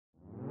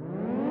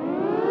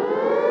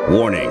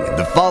Warning,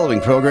 the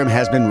following program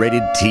has been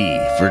rated T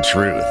for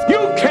truth. You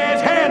can't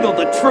handle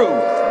the truth!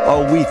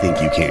 Oh, we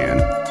think you can.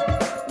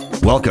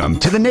 Welcome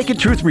to the Naked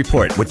Truth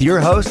Report with your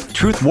host,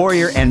 truth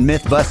warrior and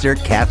mythbuster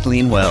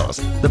Kathleen Wells.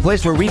 The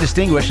place where we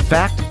distinguish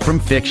fact from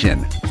fiction,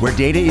 where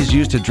data is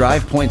used to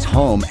drive points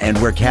home,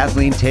 and where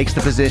Kathleen takes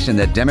the position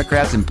that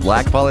Democrats and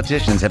black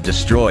politicians have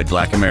destroyed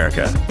black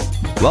America.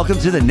 Welcome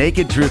to the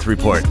Naked Truth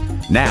Report.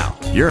 Now,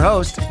 your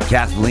host,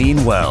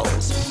 Kathleen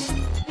Wells.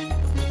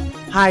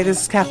 Hi,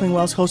 this is Kathleen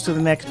Wells, host of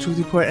the Naked Truth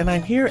Report, and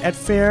I'm here at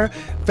FAIR,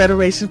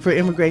 Federation for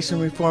Immigration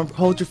Reform,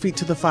 Hold Your Feet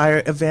to the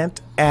Fire event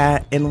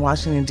in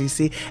Washington,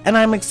 D.C. And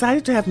I'm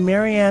excited to have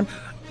Marianne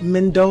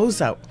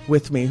Mendoza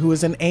with me, who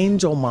is an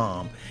angel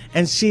mom.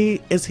 And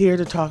she is here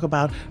to talk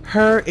about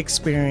her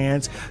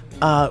experience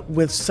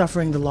with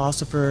suffering the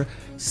loss of her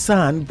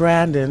son,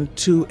 Brandon,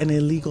 to an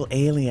illegal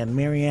alien.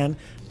 Marianne,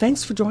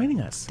 thanks for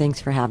joining us.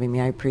 Thanks for having me.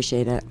 I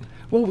appreciate it.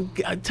 Well,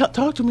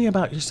 talk to me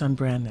about your son,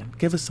 Brandon.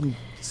 Give us some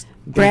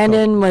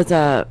Brandon was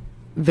a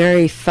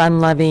very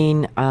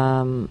fun-loving,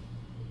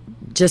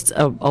 just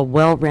a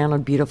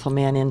well-rounded, beautiful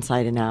man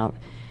inside and out.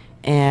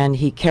 And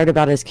he cared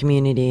about his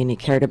community, and he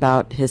cared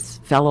about his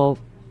fellow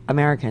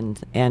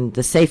Americans and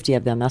the safety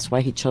of them. That's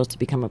why he chose to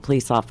become a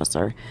police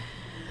officer.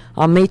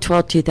 On May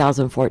 12,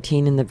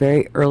 2014, in the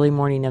very early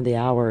morning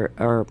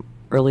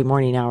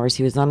hours,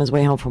 he was on his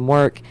way home from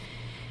work,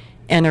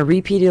 and a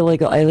repeat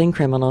illegal alien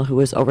criminal who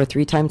was over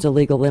 3 times the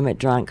legal limit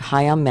drunk,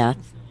 high on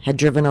meth, had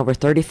driven over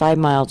 35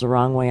 miles the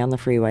wrong way on the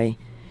freeway,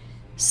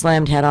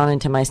 slammed head-on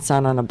into my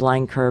son on a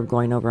blind curve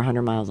going over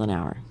 100 miles an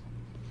hour.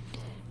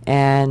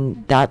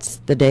 And that's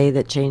the day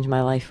that changed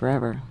my life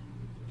forever.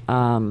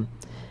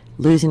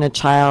 Losing a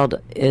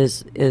child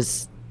is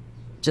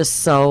just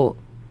so,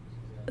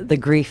 the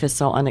grief is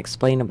so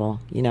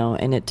unexplainable, you know,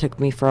 and it took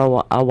me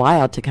for a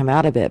while to come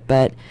out of it.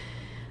 But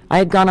I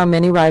had gone on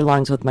many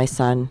ride-alongs with my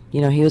son.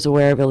 You know, he was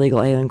aware of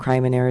illegal alien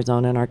crime in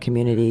Arizona and our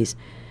communities.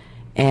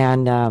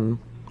 And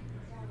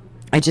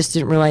I just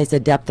didn't realize the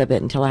depth of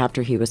it until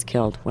after he was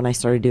killed, when I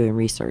started doing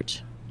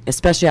research,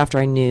 especially after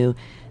I knew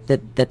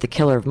that the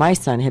killer of my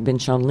son had been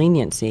shown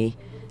leniency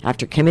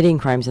after committing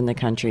crimes in the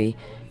country,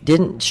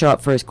 didn't show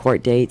up for his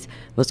court dates,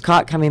 was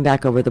caught coming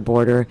back over the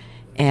border,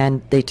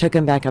 and they took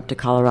him back up to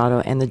Colorado,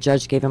 and the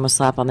judge gave him a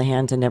slap on the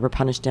hands and never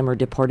punished him or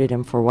deported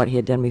him for what he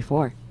had done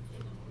before.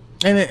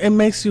 And it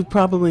makes you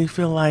probably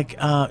feel like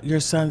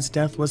your son's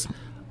death was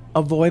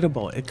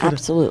avoidable.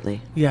 Absolutely.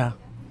 Yeah.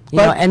 You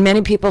know, and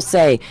many people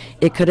say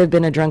it could have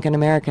been a drunken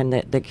American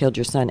that killed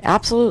your son.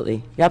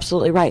 Absolutely. You're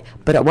absolutely right.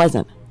 But it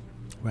wasn't.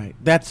 Right.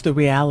 That's the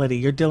reality.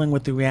 You're dealing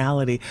with the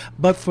reality.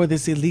 But for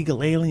this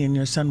illegal alien,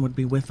 your son would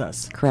be with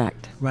us.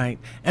 Correct. Right.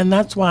 And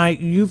that's why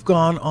you've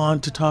gone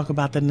on to talk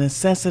about the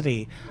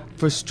necessity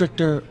for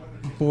stricter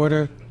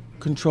border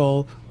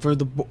control.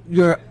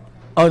 You're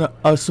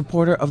a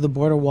supporter of the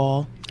border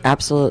wall.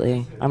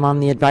 Absolutely. I'm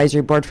on the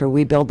advisory board for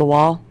We Build the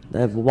Wall,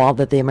 the wall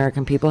that the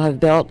American people have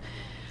built.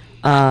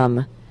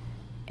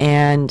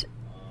 And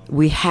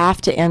we have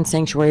to end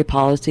sanctuary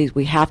policies.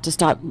 We have to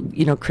stop,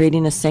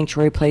 creating a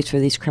sanctuary place for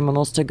these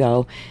criminals to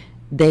go.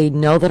 They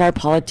know that our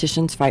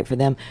politicians fight for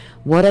them.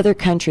 What other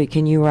country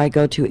can you or I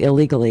go to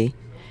illegally,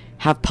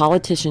 have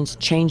politicians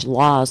change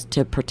laws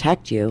to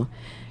protect you,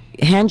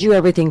 hand you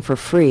everything for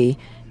free,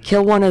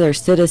 kill one of their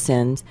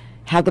citizens,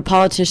 have the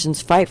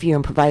politicians fight for you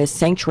and provide a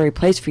sanctuary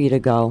place for you to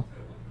go,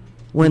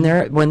 when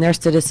their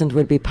citizens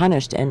would be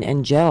punished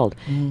and jailed?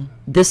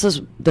 This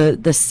is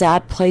the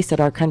sad place that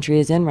our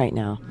country is in right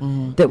now.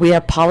 That we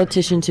have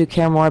politicians who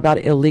care more about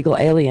illegal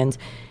aliens,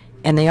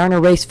 and they aren't a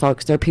race,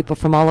 folks. They're people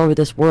from all over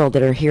this world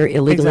that are here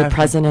illegally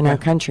present in our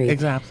country.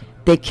 Exactly.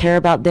 They care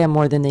about them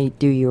more than they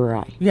do you or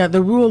I. Yeah,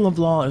 the rule of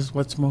law is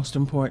what's most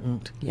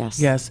important. Yes.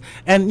 Yes.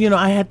 And,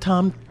 I had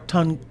Tom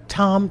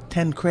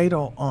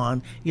Tancredo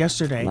on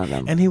yesterday,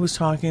 and he was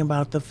talking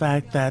about the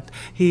fact that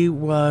he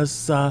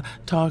was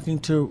talking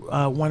to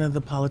one of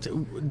the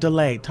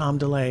Tom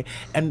DeLay,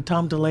 and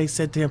Tom DeLay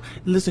said to him,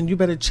 listen, you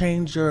better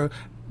change your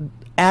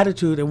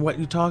attitude and what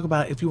you talk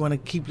about if you want to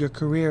keep your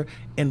career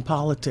in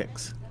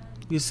politics.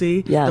 You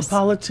see? Yes. The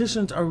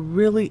politicians are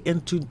really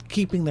into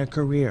keeping their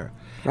career.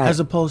 Right.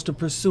 As opposed to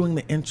pursuing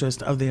the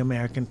interest of the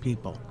American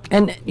people.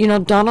 And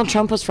Donald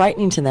Trump was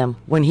frightening to them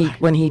when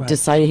he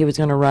decided he was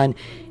going to run,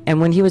 and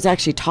when he was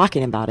actually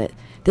talking about it.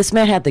 This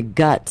man had the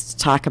guts to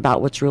talk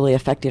about what's really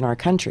affecting our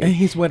country. And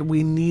he's what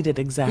we needed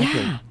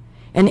exactly. Yeah.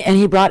 And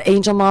he brought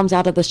angel moms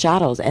out of the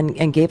shadows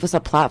and gave us a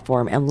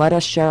platform and let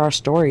us share our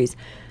stories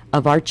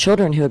of our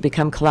children who had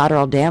become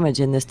collateral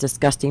damage in this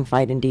disgusting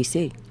fight in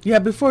D.C. Yeah,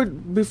 before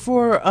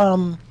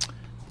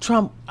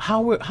Trump,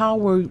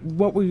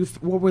 what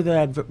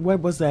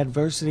was the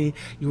adversity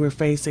you were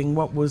facing?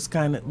 What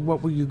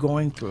were you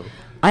going through?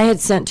 I had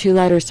sent 2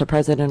 letters to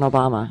President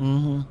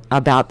Obama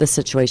about the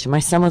situation. My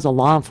son was a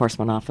law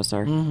enforcement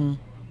officer,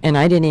 and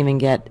I didn't even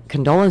get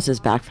condolences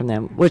back from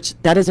them, which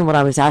that isn't what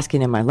I was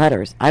asking in my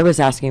letters. I was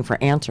asking for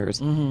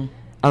answers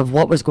of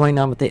what was going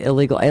on with the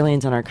illegal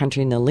aliens in our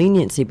country and the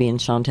leniency being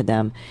shown to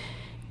them.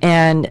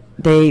 And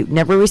they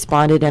never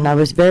responded, and I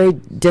was very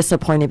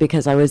disappointed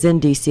because I was in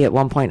D.C. at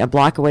one point, a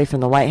block away from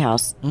the White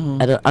House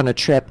on a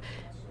trip.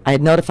 I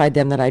had notified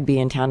them that I'd be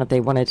in town if they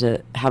wanted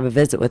to have a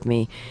visit with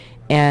me.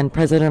 And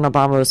President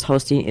Obama was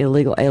hosting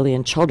illegal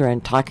alien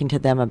children, talking to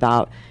them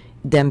about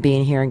them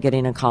being here and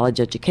getting a college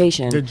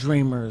education. The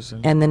dreamers.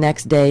 And the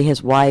next day,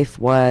 his wife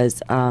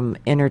was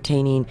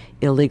entertaining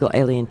illegal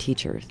alien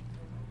teachers.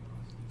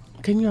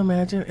 Can you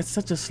imagine? It's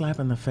such a slap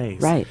in the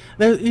face. Right.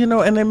 There,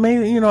 and it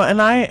may,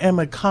 and I am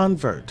a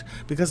convert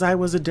because I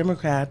was a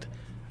Democrat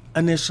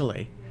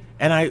initially.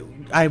 And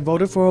I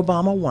voted for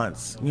Obama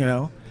once,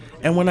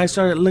 And when I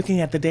started looking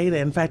at the data,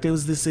 in fact, it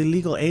was this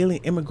illegal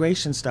alien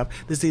immigration stuff,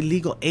 this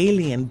illegal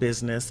alien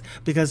business,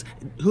 because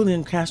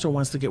Julian Castro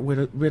wants to get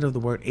rid of the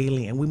word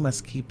alien. We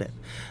must keep it.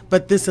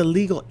 But this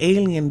illegal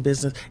alien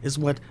business is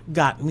what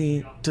got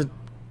me to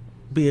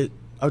be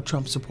a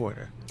Trump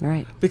supporter.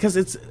 Right. Because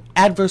it's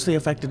adversely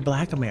affected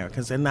Black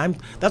Americans, and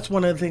that's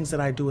one of the things that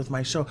I do with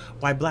my show.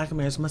 Why Black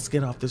Americans must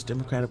get off this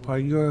Democratic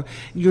Party. You're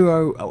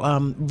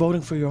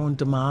voting for your own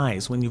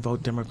demise when you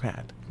vote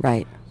Democrat.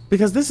 Right.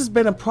 Because this has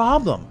been a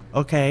problem,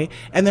 okay?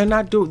 And they're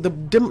not doing the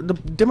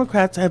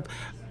Democrats have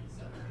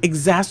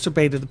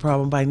exacerbated the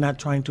problem by not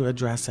trying to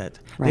address it.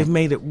 Right. They've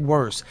made it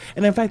worse,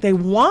 and in fact, they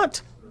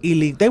want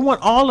They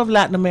want all of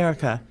Latin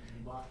America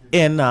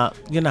in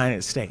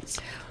United States.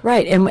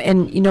 Right, and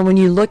when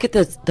you look at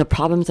the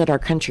problems that our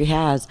country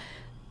has,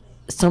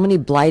 so many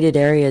blighted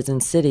areas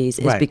and cities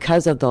is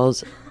because of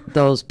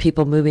those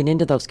people moving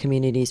into those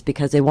communities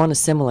because they won't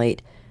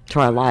assimilate to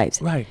our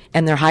lives. Right.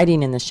 And they're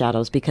hiding in the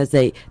shadows because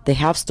they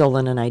have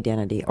stolen an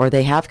identity or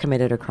they have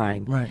committed a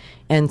crime. Right.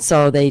 And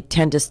so they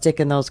tend to stick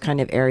in those kind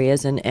of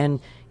areas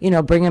and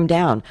bring them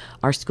down.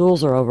 Our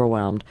schools are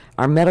overwhelmed.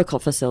 Our medical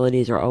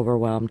facilities are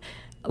overwhelmed.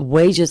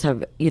 Wages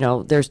have,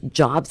 there's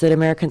jobs that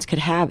Americans could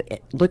have.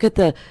 Look at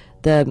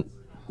the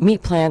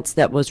meat plants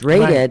that was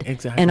raided,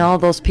 exactly. and all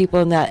those people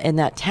in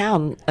that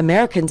town,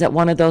 Americans that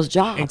wanted those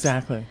jobs.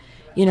 Exactly.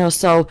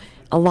 So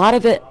a lot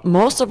of it,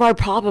 most of our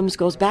problems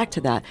goes back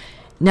to that.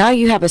 Now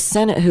you have a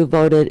Senate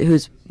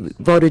who's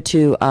voted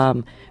to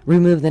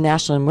remove the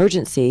national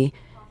emergency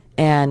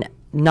and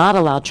not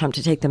allow Trump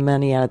to take the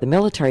money out of the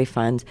military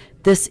funds.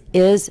 This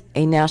is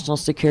a national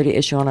security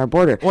issue on our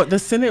border. What, the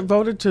Senate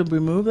voted to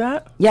remove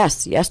that?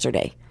 Yes,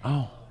 yesterday.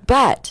 Oh.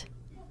 But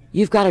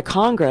you've got a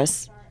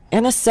Congress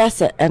and a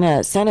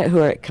Senate who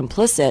are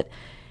complicit,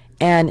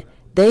 and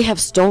they have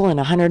stolen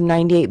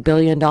 $198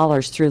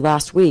 billion through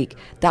last week.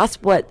 That's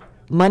what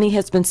money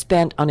has been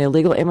spent on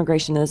illegal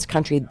immigration in this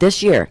country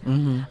this year.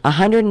 Mm-hmm.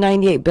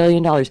 $198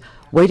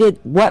 billion.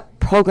 What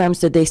programs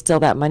did they steal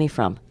that money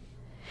from?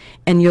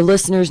 And your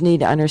listeners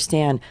need to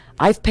understand,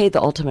 I've paid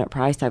the ultimate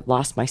price. I've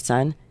lost my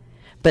son.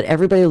 But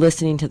everybody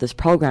listening to this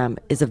program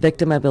is a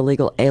victim of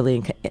illegal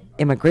alien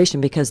immigration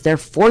because they're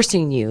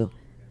forcing you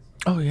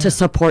to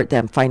support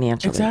them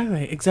financially.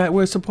 Exactly.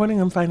 We're supporting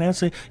them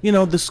financially.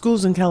 The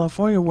schools in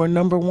California were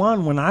number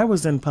one when I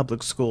was in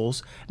public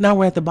schools. Now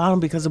we're at the bottom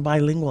because of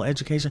bilingual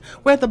education.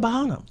 We're at the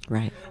bottom.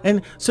 Right.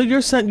 And so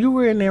your son, you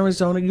were in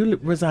Arizona. You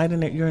reside in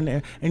there. You're in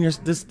there, and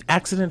this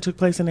accident took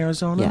place in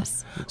Arizona.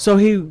 Yes. So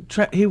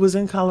he was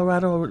in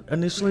Colorado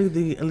initially,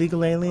 the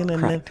illegal alien,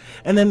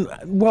 and then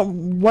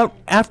what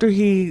after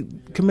he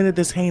committed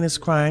this heinous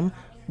crime,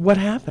 what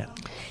happened?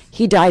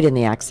 He died in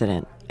the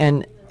accident,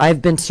 and I've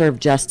been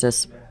served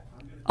justice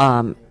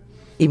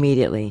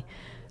immediately.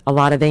 A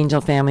lot of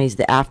angel families,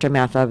 the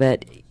aftermath of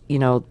it,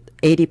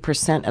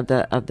 80% of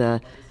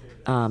the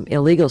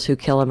illegals who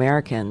kill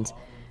Americans,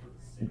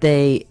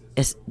 they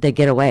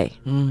get away.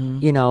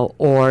 Mm-hmm.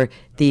 Or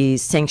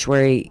these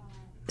sanctuary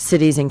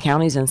cities and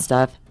counties and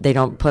stuff, they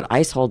don't put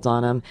ICE holds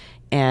on them,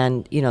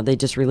 and they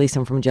just release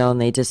them from jail and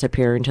they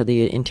disappear into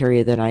the interior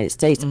of the United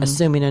States, mm-hmm.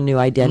 assuming a new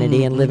identity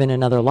mm-hmm. and living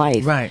another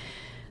life. Right.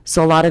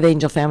 So a lot of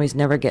angel families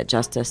never get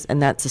justice, and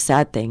that's a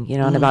sad thing,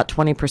 mm-hmm. and about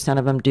 20%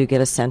 of them do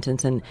get a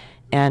sentence, and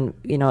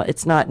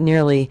it's not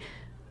nearly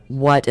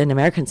what an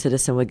American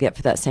citizen would get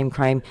for that same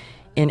crime.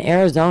 In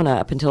Arizona,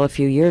 up until a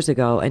few years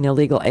ago, an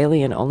illegal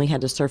alien only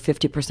had to serve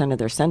 50% of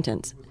their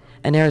sentence.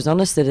 An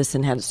Arizona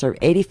citizen had to serve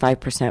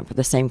 85% for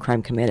the same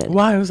crime committed.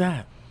 Why was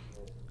that?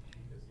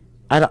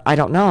 I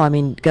don't know. I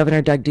mean,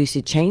 Governor Doug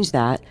Ducey changed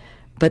that,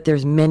 but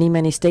there's many,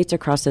 many states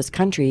across this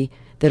country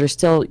that are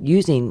still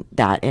using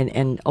that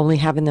and only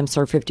having them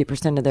serve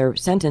 50% of their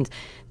sentence.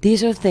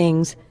 These are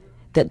things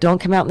that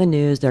don't come out in the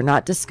news. They're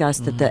not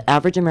discussed, mm-hmm. that the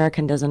average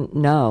American doesn't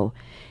know.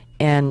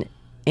 And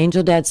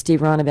Angel Dad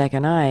Steve Ronnebeck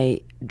and I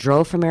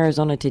drove from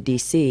Arizona to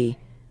D.C.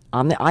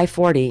 on the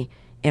I-40,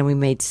 and we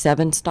made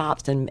 7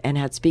 stops and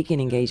had speaking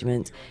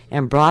engagements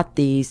and brought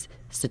these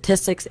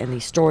statistics and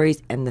these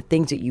stories and the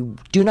things that you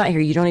do not hear,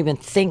 you don't even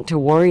think to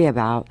worry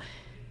about,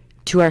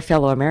 to our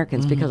fellow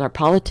Americans because our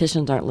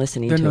politicians aren't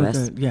listening They're to no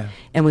us. good, yeah.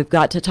 And we've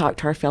got to talk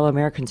to our fellow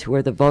Americans who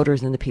are the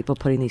voters and the people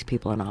putting these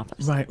people in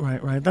office.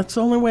 Right. That's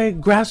the only way.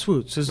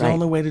 Grassroots is the Right.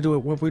 only way to do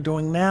it. What we're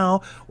doing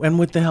now, and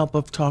with the help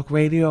of talk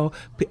radio,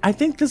 I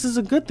think this is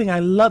a good thing.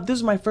 This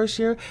is my first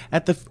year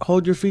at the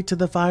Hold Your Feet to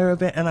the Fire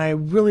event, and I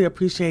really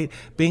appreciate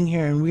being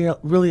here, and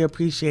really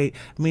appreciate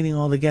meeting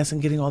all the guests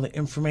and getting all the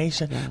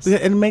information. Yes.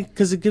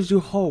 Because it gives you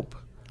hope.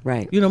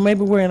 Right. You know,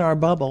 maybe we're in our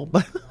bubble,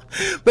 but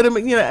I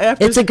mean, you know,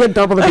 after It's a good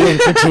bubble to be in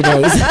for 2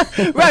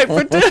 days. right.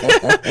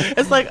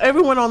 It's like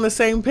everyone on the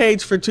same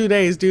page for 2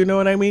 days. Do you know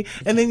what I mean?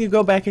 And then you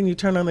go back and you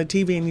turn on the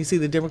TV and you see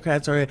the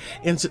Democrats are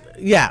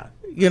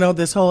you know,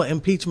 this whole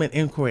impeachment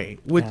inquiry,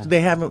 which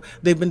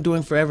they've been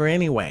doing forever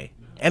anyway.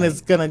 And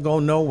it's going to go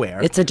nowhere.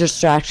 It's a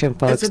distraction,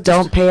 folks. It's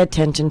Don't pay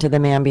attention to the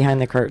man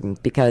behind the curtain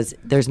because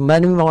there's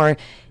many more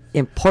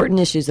important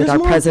issues that There's our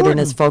more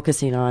president is important.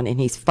 focusing on, and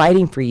he's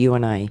fighting for you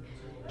and I.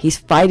 He's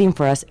fighting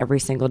for us every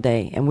single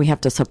day, and we have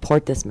to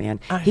support this man.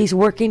 He's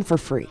working for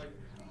free.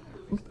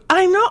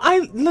 I know.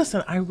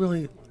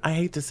 I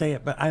hate to say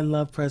it, but I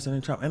love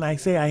President Trump. And I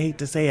say I hate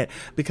to say it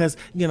because,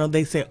 you know,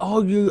 they say,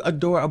 oh, you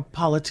adore a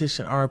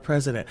politician or a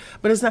president.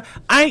 But it's not.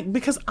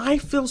 Because I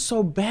feel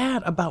so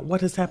bad about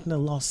what has happened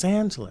in Los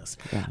Angeles.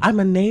 Yeah. I'm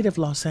a native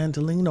Los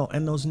Angelino,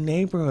 and those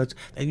neighborhoods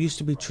that used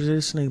to be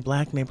traditionally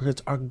black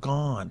neighborhoods are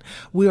gone.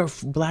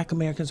 Black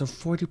Americans are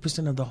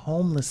 40% of the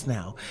homeless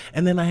now.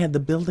 And then I had the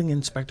building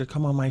inspector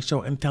come on my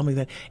show and tell me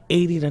that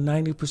 80 to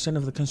 90%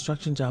 of the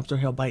construction jobs are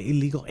held by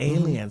illegal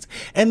aliens.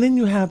 And then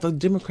you have a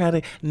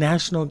Democratic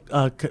national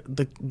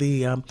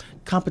the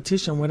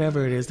competition,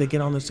 whatever it is, they get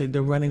on the stage,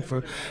 they're running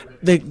for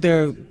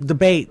their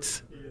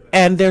debates,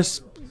 and they're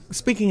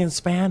speaking in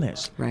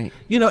Spanish. Right.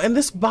 You know, and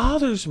this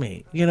bothers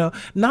me, you know,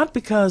 not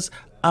because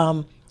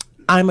I'm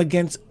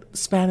against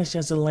Spanish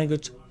as a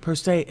language per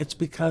se, it's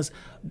because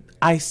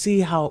I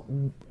see how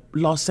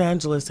Los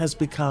Angeles has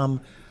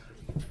become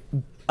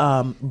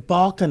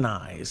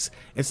balkanized.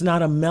 It's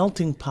not a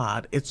melting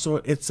pot. It's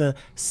a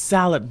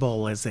salad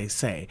bowl, as they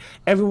say.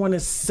 Everyone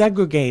is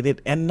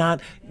segregated, and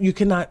you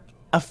cannot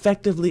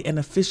effectively and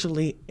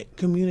officially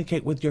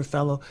communicate with your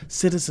fellow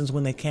citizens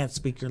when they can't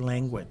speak your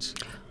language.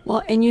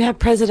 Well, and you have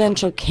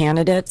presidential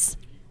candidates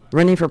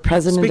running for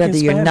president Speaking of the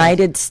Spanish.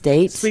 United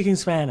States Speaking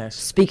Spanish.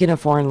 speaking a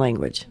foreign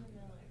language.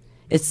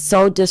 It's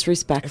so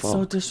disrespectful. It's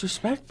so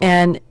disrespectful.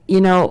 And, you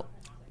know,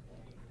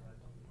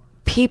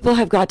 people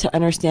have got to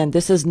understand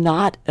this is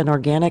not an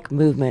organic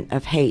movement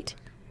of hate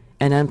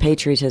and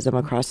unpatriotism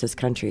across this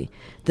country.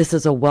 This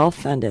is a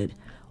well-funded,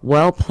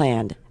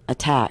 well-planned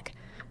attack,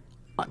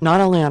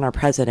 not only on our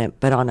president,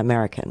 but on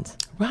Americans.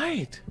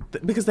 Right.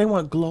 Because they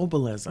want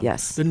globalism.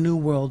 Yes. The new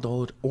world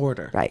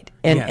order. Right.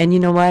 And you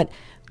know what?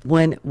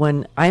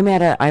 When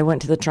I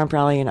went to the Trump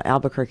rally in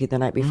Albuquerque the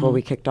night before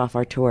we kicked off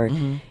our tour,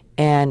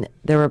 and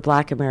there were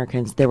black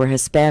Americans, there were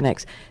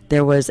Hispanics,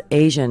 there was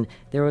Asian,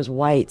 there was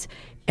whites,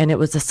 and it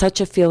was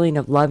such a feeling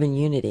of love and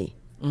unity.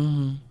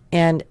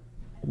 And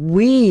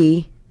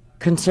we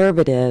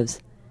conservatives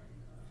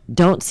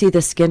don't see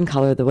the skin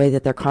color the way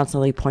that they're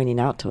constantly pointing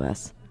out to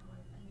us.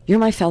 You're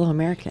my fellow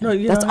American. No,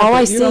 that's all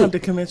I see. You don't have to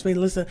convince me.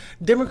 Listen,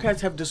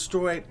 Democrats have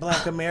destroyed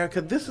Black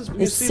America. This is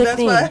It's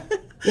sickening. That's why.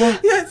 Yeah.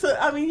 Yeah. So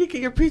I mean,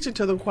 you're preaching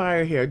to the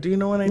choir here. Do you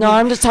know what I mean? No,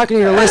 I'm just talking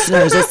to your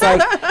listeners. It's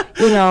like,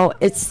 you know,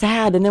 it's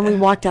sad. And then we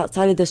walked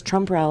outside of this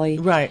Trump rally,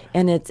 Right.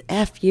 And it's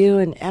F you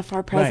and F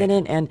our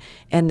president,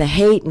 and the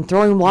hate and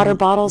throwing water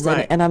bottles,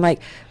 Right. and I'm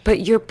like,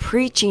 but you're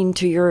preaching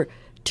to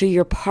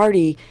your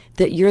party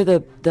that you're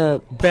the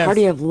Best.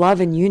 party of love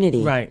and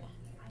unity. Right.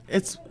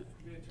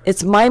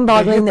 It's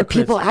mind-boggling that hypocrites.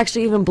 people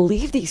actually even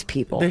believe these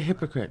people. They're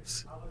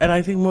hypocrites. And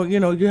I think more, you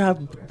know, you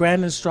have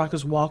Brandon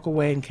Straka's walk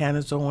away and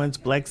Candace Owens,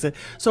 Blexit.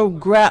 So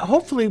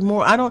hopefully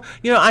more, I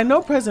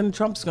know President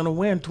Trump's going to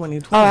win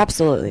 2020. Oh,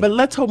 absolutely. But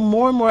let's hope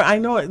more and more. I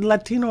know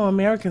Latino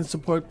Americans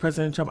support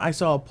President Trump. I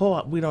saw a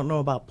poll, we don't know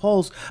about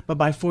polls, but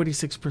by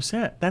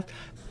 46%.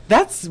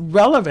 That's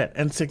relevant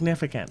and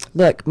significant.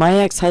 Look, my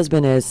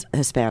ex-husband is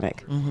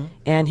Hispanic,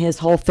 and his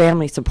whole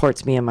family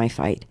supports me in my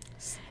fight.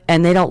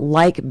 And they don't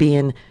like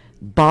being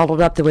bottled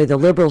up the way the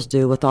liberals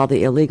do with all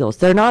the illegals.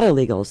 They're not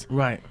illegals.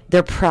 Right.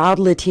 They're proud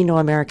Latino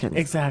Americans.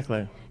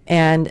 Exactly.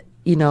 And,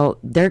 you know,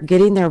 they're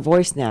getting their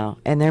voice now,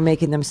 and they're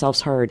making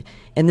themselves heard.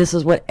 And this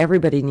is what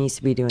everybody needs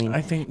to be doing. I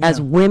think, as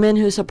yeah. women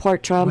who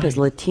support Trump, as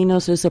Right.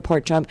 Latinos who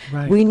support Trump,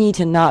 Right. we need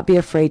to not be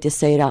afraid to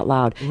say it out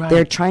loud. Right.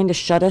 They're trying to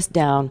shut us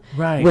down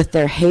Right. with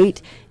their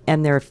hate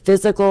and their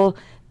physical,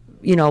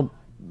 you know,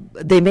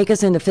 they make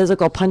us into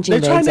physical punching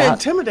They're trying bags to out.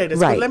 intimidate us.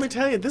 Right. But let me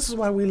tell you, this is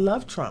why we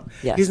love Trump.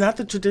 Yes. He's not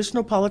the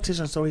traditional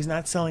politician, so he's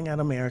not selling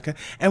out America.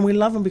 And we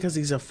love him because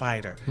he's a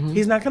fighter.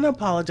 He's not going to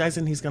apologize,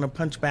 and he's going to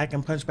punch back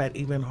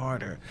even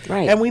harder.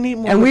 Right. And we need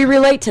more. And we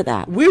relate to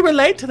that. We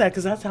relate to that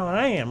because that's how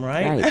I am,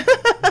 right?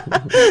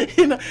 Right.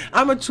 You know,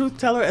 I'm a truth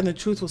teller, and the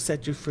truth will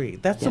set you free.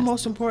 That's the Yes.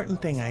 most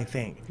important thing, I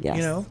think. Yes.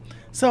 You know?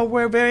 So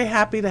we're very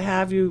happy to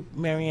have you,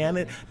 Marianne.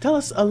 And tell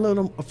us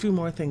a few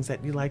more things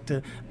that you'd like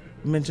to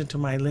mention to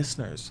my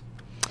listeners.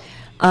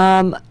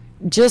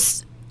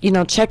 Just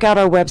check out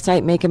our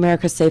website,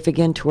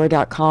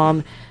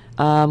 makeamericasafeagaintour.com.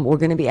 We're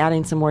going to be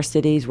adding some more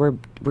cities. We're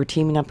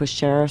teaming up with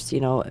sheriffs,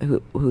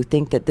 who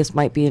think that this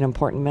might be an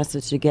important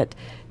message to get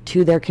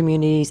to their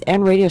communities,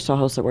 and radio show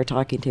hosts that we're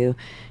talking to.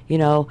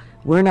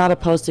 We're not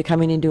opposed to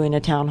coming and doing a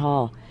town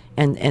hall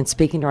and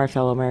speaking to our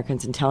fellow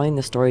Americans and telling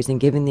the stories and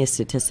giving these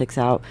statistics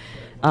out.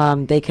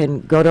 They can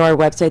go to our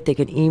website. They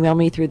can email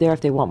me through there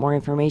if they want more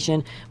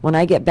information. When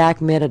I get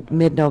back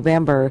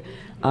mid-November,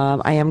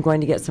 I am going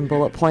to get some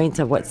bullet points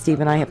of what Steve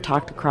and I have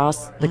talked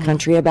across the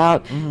country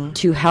about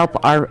to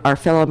help our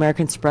fellow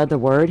Americans spread the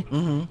word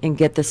and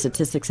get the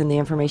statistics and the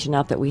information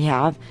out that we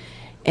have.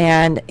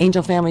 And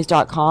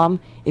angelfamilies.com,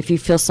 if you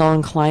feel so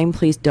inclined,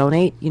 please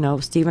donate.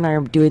 Steve and I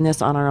are doing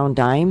this on our own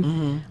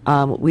dime.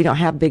 We don't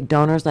have big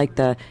donors like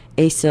the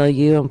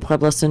ACLU and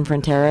Pueblos Sin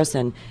Fronteras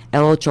and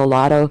El Ocho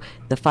Lado,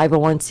 the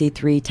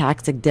 501c3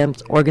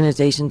 tax-exempt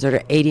organizations that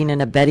are aiding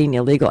and abetting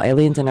illegal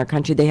aliens in our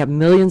country. They have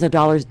millions of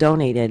dollars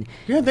donated,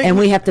 and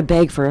we have to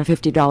beg for a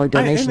 $50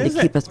 donation to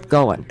keep us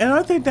going. And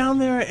aren't they down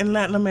there in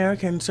Latin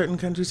America and certain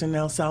countries in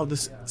El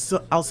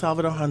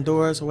Salvador,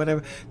 Honduras, or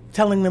whatever,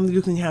 telling them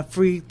you can have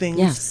free things?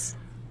 Yes.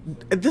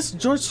 This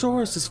George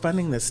Soros is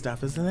funding this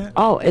stuff, isn't it?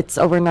 Oh, it's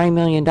over $9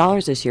 million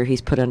this year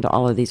he's put into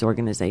all of these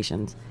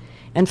organizations.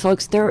 And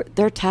folks, they're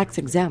tax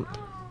exempt.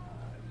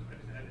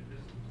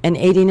 And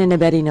aiding and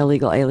abetting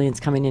illegal aliens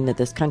coming into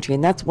this country.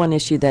 And that's one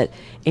issue that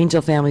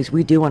Angel Families,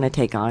 we do want to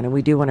take on, and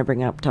we do want to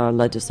bring up to our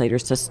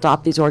legislators to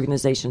stop these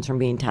organizations from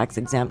being tax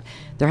exempt.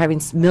 They're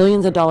having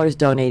millions of dollars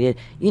donated.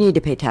 You need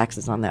to pay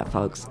taxes on that,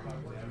 folks.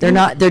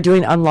 They're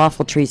doing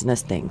unlawful,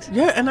 treasonous things.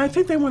 Yeah, and I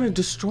think they want to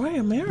destroy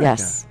America.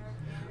 Yes.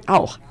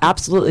 Oh,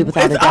 absolutely,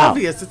 without a doubt.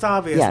 It's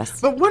obvious.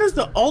 Yes. But what is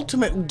the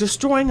ultimate,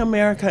 destroying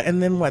America,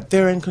 and then what?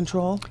 They're in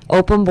control?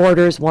 Open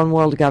borders, one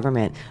world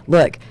government.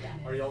 Look,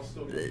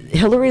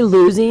 Hillary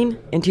losing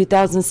in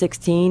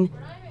 2016,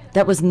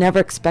 that was never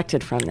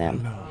expected from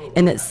them.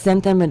 And it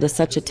sent them into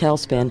such a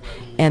tailspin.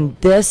 And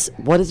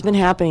what has been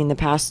happening the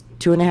past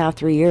 2.5,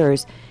 3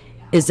 years,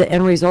 is the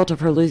end result of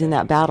her losing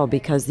that battle,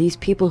 because these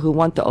people who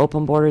want the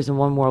open borders and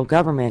one world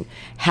government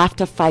have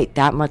to fight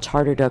that much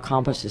harder to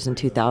accomplish this in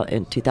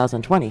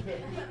 2020.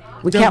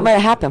 We can't let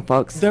it happen,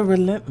 folks. They're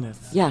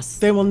relentless. Yes.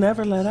 They will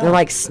never let up. They're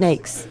like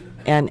snakes,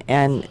 and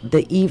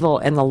the evil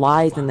and the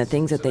lies and the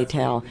things that they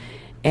tell.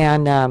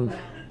 And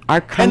our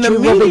country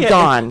will be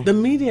gone. The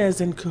media is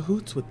in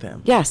cahoots with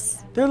them.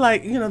 Yes. They're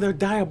like, they're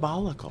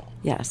diabolical.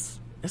 Yes.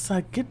 It's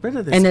like, get rid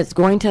of this. And it's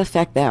going to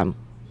affect them.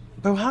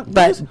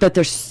 But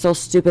they're so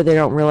stupid they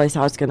don't realize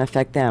how it's going to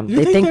affect them.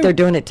 They think they're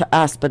doing it to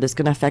us, but it's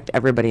going to affect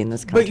everybody in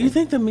this country. But you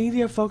think the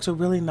media folks are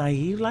really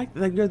naive? Like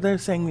they're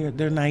saying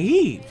they're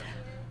naive.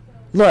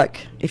 Look,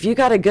 if you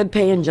got a good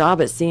paying job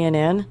at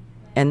CNN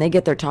and they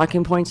get their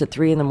talking points at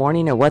 3 a.m.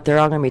 or what they're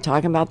all going to be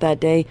talking about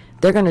that day,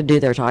 they're going to do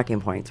their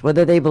talking points,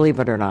 whether they believe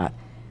it or not.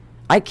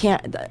 I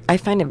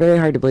find it very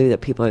hard to believe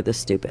that people are this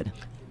stupid.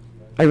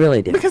 I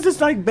really do. Because it's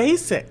like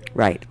basic.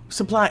 Right.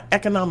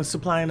 Economic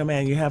supply and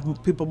demand. You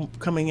have people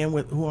coming in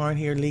who aren't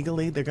here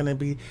legally. They're going to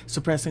be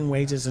suppressing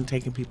wages and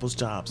taking people's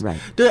jobs. Right.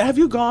 Have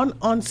you gone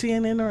on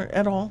CNN or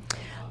at all?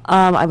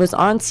 I was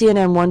on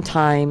CNN one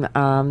time.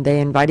 They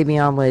invited me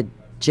on with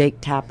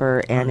Jake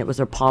Tapper, and it was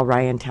a Paul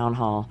Ryan town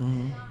hall.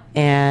 Mm-hmm.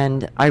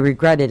 And I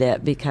regretted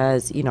it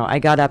because, I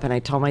got up and I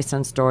told my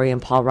son's story,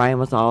 and Paul Ryan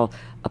was all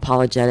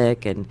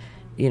apologetic and,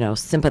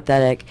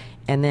 sympathetic.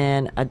 And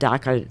then a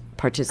DACA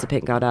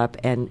participant got up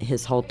and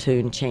his whole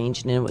tune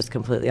changed, and it was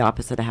completely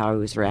opposite of how he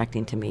was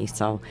reacting to me.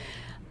 So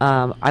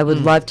I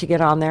would love to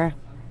get on there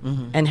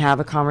and have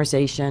a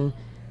conversation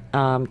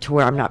to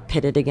where I'm not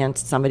pitted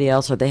against somebody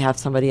else or they have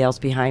somebody else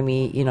behind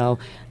me.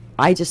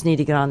 I just need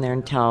to get on there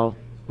and tell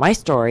my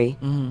story,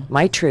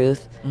 my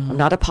truth. I'm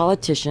not a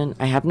politician.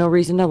 I have no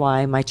reason to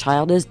lie. My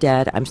child is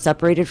dead. I'm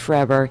separated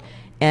forever,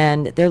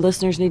 and their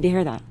listeners need to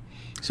hear that.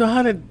 So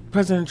how did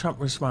President Trump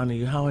respond to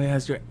you?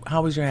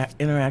 How was your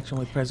interaction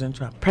with President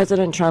Trump?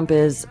 President Trump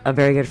is a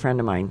very good friend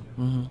of mine.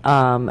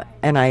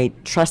 And I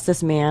trust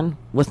this man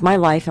with my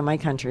life and my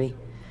country.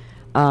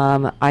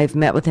 I've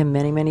met with him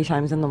many, many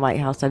times in the White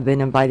House. I've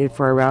been invited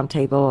for a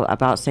roundtable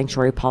about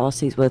sanctuary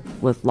policies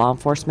with law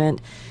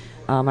enforcement.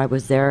 I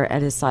was there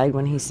at his side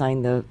when he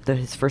signed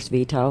his first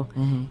veto,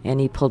 and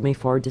he pulled me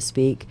forward to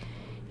speak.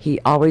 He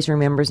always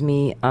remembers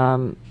me.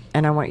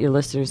 And I want your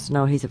listeners to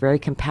know he's a very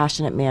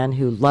compassionate man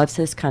who loves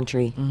his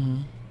country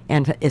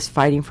and is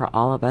fighting for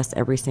all of us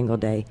every single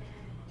day.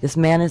 This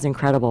man is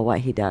incredible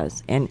what he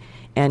does. And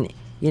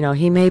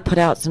he may put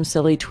out some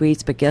silly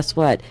tweets, but guess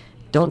what?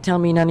 Don't tell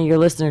me none of your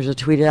listeners have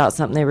tweeted out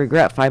something they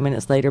regret 5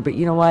 minutes later. But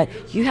you know what?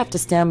 You have to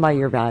stand by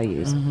your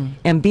values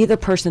and be the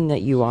person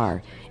that you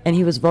are. And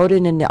he was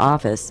voted into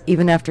office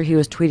even after he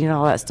was tweeting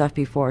all that stuff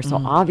before.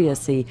 So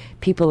obviously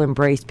people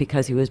embraced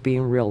because he was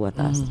being real with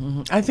us.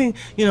 I think,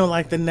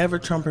 like the never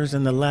Trumpers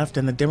and the left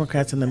and the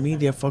Democrats and the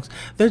media folks,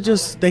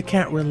 they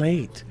can't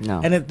relate. No.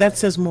 And that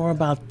says more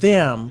about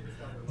them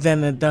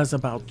than it does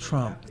about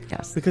Trump.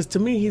 Yes. Because to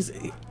me,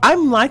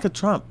 I'm like a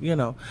Trump,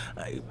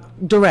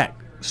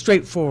 direct,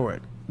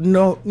 straightforward.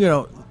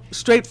 No,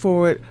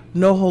 straightforward,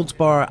 no holds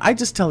bar. I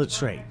just tell it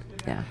straight.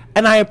 Yeah.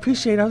 And I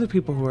appreciate other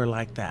people who are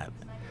like that.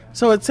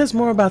 So it says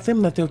more about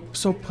them that they're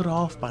so put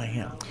off by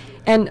him.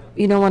 And,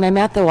 you know, when I'm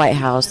at the White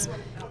House,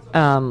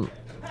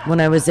 when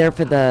I was there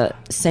for the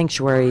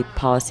sanctuary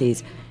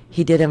policies,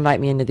 he did invite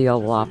me into the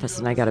Oval Office,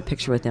 and I got a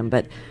picture with him.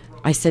 But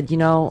I said, you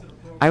know,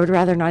 I would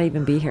rather not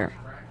even be here.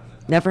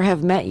 Never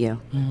have met you,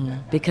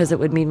 because it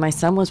would mean my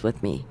son was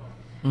with me.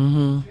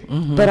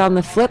 But on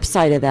the flip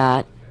side of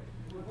that,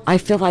 I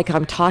feel like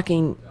I'm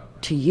talking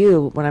to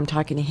you when I'm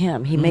talking to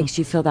him. He makes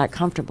you feel that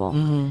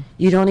comfortable.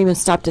 You don't even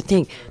stop to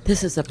think,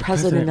 this is the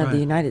president of the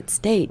United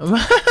States.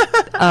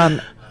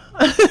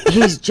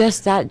 He's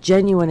just that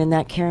genuine and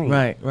that caring.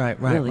 Right.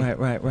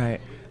 Really.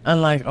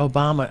 Unlike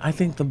Obama, I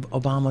think the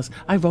Obamas,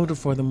 I voted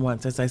for them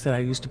once. As I said, I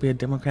used to be a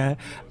Democrat.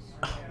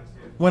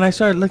 When I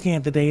started looking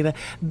at the data,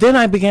 then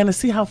I began to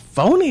see how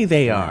phony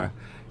they are.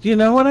 You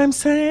know what I'm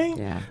saying?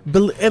 Yeah.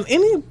 And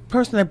any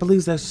person that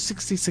believes there's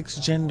 66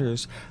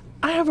 genders,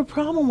 I have a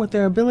problem with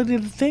their ability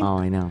to think. Oh,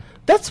 I know.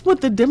 That's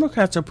what the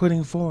Democrats are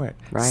putting forward.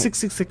 Right.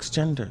 66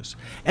 genders.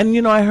 And,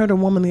 you know, I heard a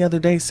woman the other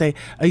day say,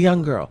 a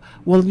young girl,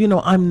 well, you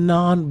know, I'm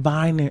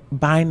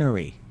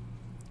non-binary.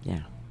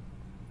 Yeah.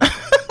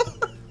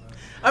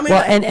 I mean,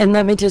 Well, and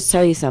let me just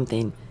tell you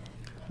something.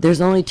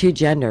 There's only 2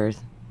 genders.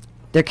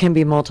 There can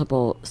be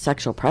multiple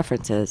sexual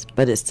preferences,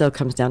 but it still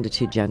comes down to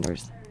 2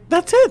 genders.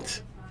 that's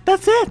it.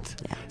 That's it.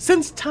 Yeah.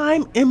 Since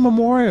time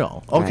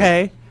immemorial,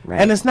 okay? Right.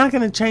 And it's not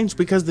going to change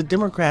because the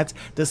Democrats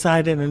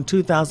decided in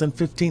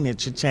 2015 it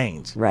should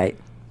change. Right.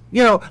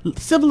 You know,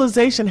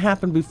 civilization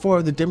happened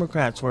before the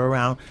Democrats were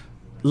around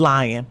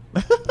lying.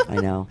 I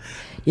know.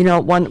 You know,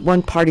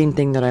 one parting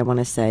thing that I want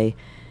to say,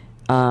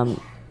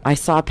 I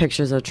saw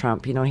pictures of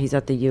Trump. You know, he's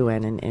at the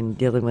UN and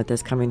dealing with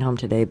this coming home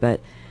today,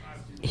 but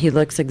he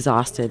looks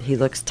exhausted. He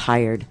looks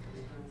tired.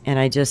 And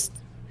I just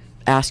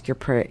ask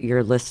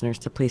your listeners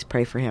to please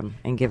pray for him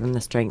and give him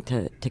the strength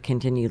to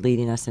continue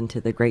leading us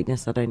into the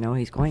greatness that I know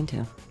he's going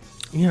to.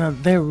 You know,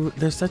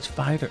 they're such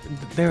fighters.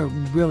 They're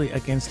really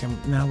against him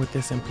now with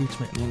this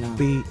impeachment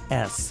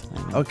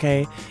BS,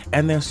 okay?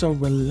 And they're so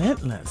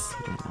relentless.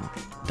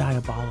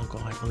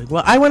 Diabolical, I believe.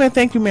 Well, I want to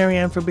thank you,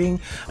 Marianne, for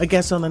being a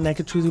guest on the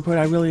Naked Truth Report.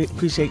 I really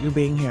appreciate you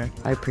being here.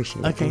 I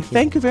appreciate it. Okay,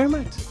 thank you very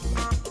much.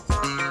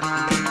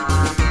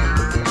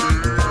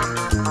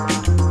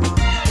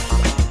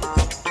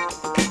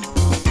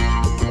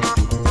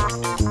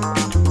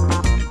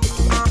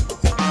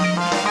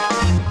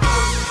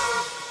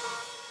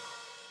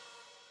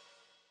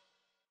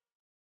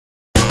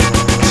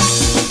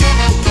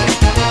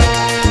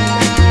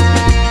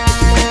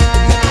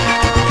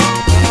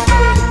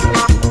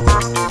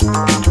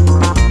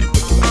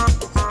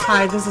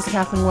 Hi, this is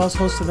Kathleen Wells,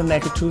 host of the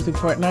Naked Truth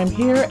Report, and I'm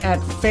here at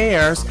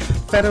FAIR's,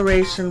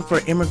 Federation for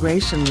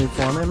Immigration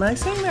Reform. Am I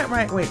saying that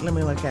right? Wait, let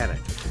me look at it.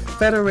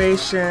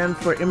 Federation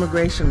for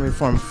Immigration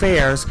Reform,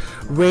 FAIR's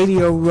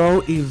Radio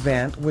Row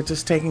event, which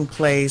is taking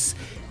place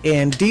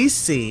in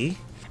D.C.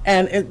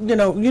 And, you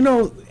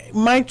know,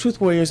 my Truth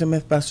Warriors and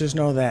Mythbusters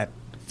know that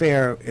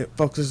FAIR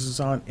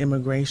focuses on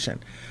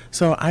immigration.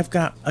 So I've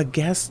got a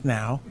guest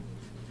now,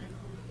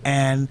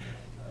 and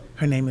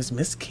her name is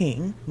Miss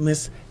King,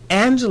 Miss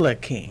Angela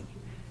King.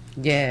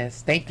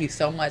 Yes, thank you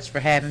so much for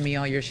having me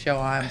on your show.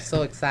 I'm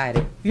so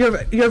excited.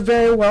 You're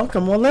very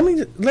welcome. Well,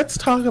 let's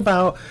talk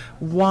about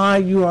why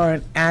you are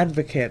an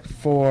advocate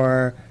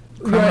for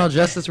Criminal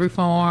justice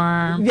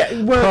reform,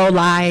 Right.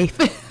 pro-life.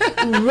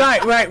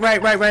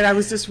 I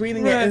was just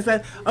reading it. Is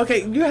that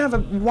okay? You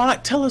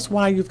have tell us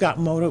why you've got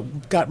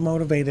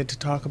motivated to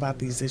talk about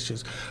these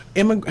issues,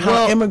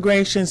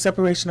 immigration,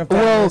 separation of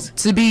families. Well,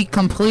 to be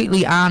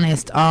completely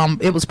honest,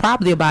 it was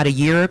probably about a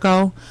year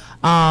ago.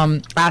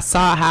 I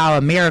saw how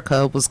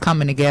America was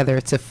coming together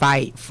to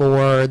fight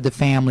for the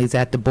families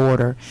at the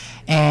border.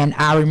 And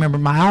I remember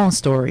my own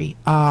story.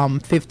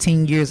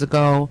 15 years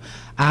ago,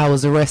 I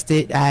was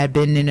arrested. I had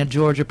been in a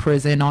Georgia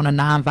prison on a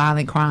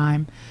nonviolent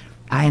crime.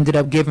 I ended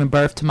up giving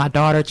birth to my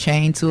daughter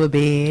chained to a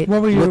bed.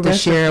 What were you with the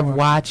arrested sheriff for?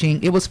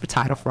 watching. It was for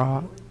title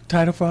fraud.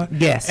 Title fraud?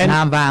 Yes,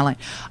 nonviolent.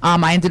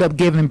 I ended up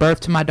giving birth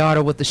to my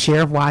daughter with the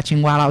sheriff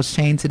watching while I was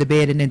chained to the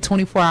bed, and then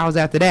 24 hours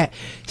after that,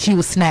 she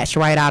was snatched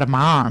right out of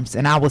my arms,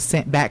 and I was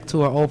sent back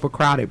to an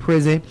overcrowded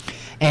prison.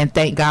 And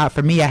thank God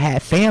for me, I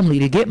had family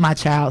to get my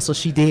child, so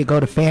she did go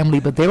to family.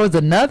 But there was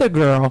another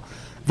girl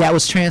that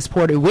was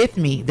transported with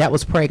me that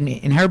was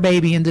pregnant, and her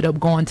baby ended up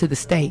going to the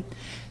state.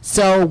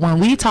 So when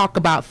we talk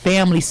about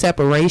family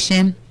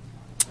separation,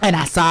 and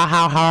I saw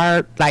how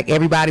hard, like,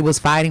 everybody was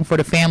fighting for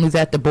the families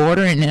at the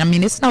border. And I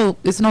mean, it's no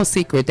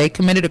secret. They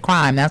committed a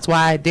crime. That's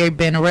why they've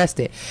been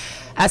arrested.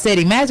 I said,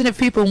 imagine if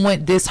people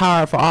went this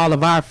hard for all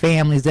of our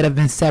families that have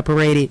been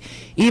separated,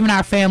 even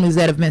our families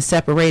that have been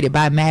separated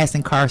by mass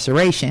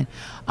incarceration.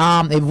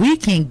 If we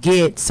can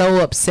get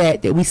so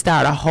upset that we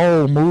start a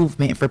whole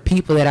movement for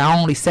people that are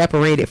only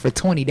separated for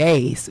 20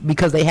 days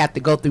because they have to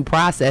go through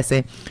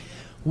processing,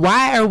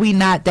 Why are we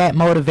not that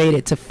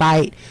motivated to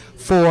fight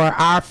for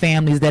our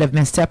families that have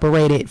been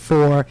separated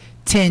for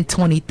 10,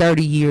 20,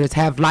 30 years,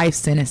 have life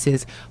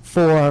sentences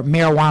for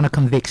marijuana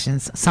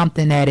convictions,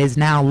 something that is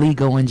now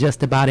legal in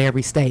just about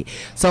every state?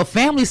 So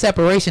family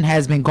separation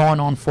has been going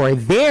on for a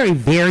very,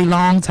 very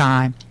long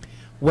time,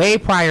 way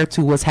prior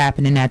to what's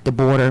happening at the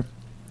border.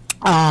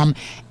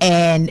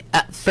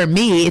 For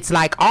me, it's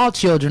like all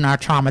children are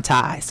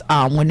traumatized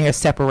when they're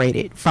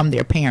separated from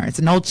their parents.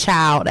 No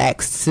child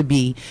asks to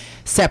be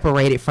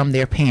separated from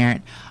their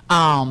parent.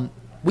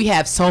 We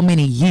have so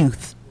many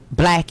youth,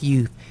 black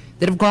youth,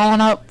 that have grown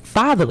up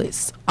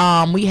fatherless.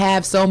 We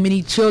have so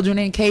many children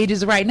in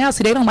cages right now.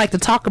 So they don't like to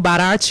talk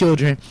about our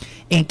children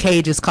in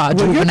cages called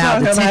juvenile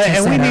detention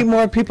center. And we need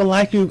more people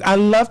like you. I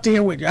love to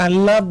hear I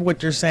love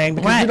what you're saying,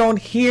 because you don't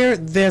hear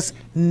this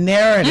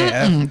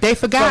narrative. They've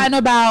forgotten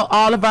about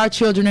all of our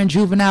children in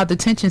juvenile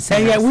detention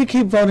centers. And yet we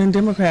keep voting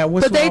Democrat.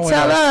 What's but they wrong with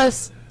tell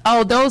us,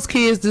 oh, those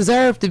kids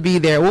deserve to be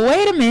there. Well,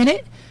 wait a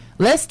minute.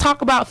 Let's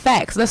talk about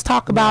facts. Let's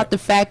talk about the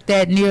fact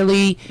that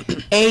nearly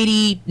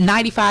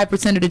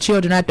 95% of the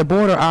children at the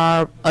border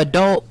are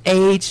adult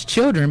age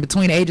children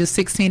between ages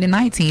 16 and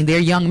 19. They're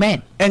young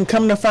men. And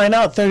come to find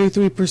out,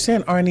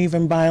 33% aren't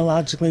even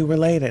biologically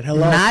related.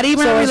 Hello? Not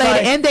even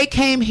related. And they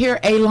came here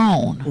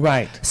alone.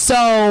 Right.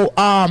 So,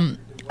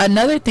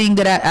 another thing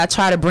that I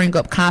try to bring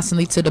up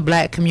constantly to the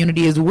black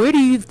community is, where do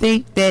you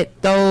think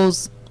that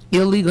those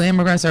illegal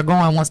immigrants are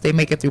going once they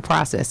make it through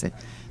processing?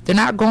 They're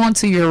not going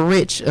to your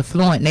rich,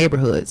 affluent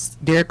neighborhoods.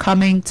 They're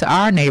coming to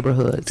our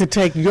neighborhoods. To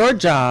take your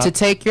job. To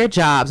take your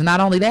jobs.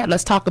 Not only that,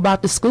 let's talk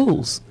about the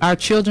schools. Our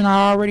children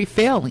are already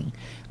failing.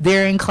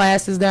 They're in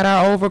classes that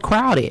are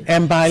overcrowded.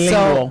 And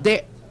bilingual. So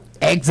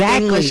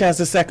exactly. English as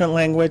a second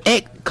language.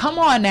 Come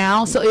on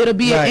now. So it'll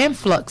be an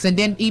influx. And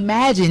then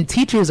imagine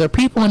teachers or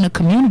people in the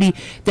community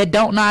that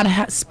don't know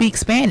how to speak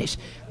Spanish.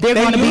 They're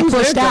going to be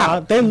pushed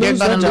out. They're going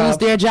to lose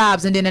their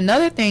jobs. And then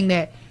another thing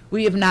that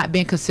we have not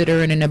been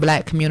considering in the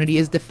black community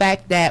is the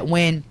fact that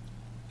when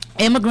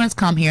immigrants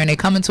come here and they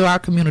come into our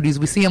communities,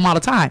 we see them all the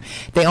time.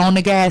 They own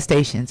the gas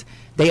stations.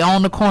 They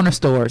own the corner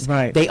stores.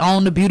 Right. They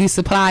own the beauty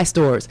supply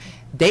stores.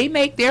 They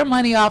make their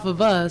money off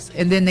of us,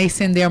 and then they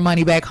send their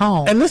money back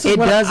home. And this is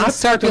what doesn't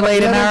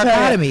circulate in our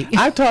economy.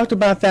 I've talked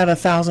about that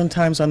 1,000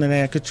 times on the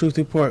Naked Truth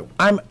Report.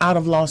 I'm out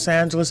of Los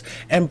Angeles,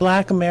 and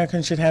black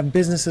Americans should have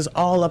businesses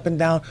all up and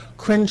down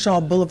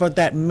Crenshaw Boulevard,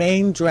 that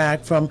main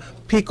drag from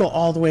Pico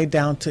all the way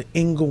down to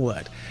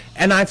Inglewood.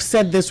 And I've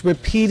said this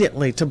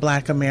repeatedly to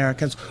black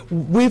Americans.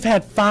 We've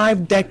had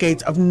 5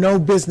 decades of no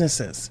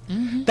businesses.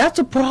 Mm-hmm. That's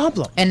a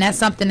problem. And that's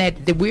something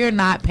that we're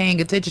not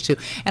paying attention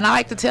to. And I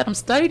like to tell them,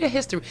 study the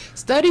history.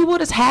 Study what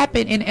has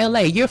happened in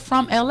L.A. You're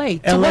from L.A.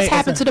 So what's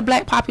happened to the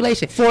black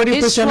population? 40%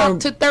 it's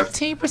shrunk to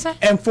 13%.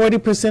 And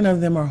 40% of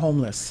them are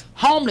homeless.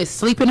 Homeless,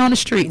 sleeping on the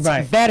streets,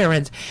 right.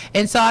 Veterans.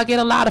 And so I get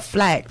a lot of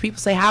flack. People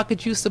say, how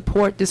could you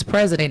support this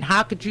president?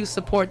 How could you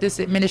support this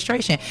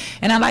administration?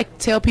 And I like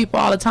to tell people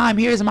all the time,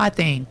 here's my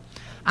thing.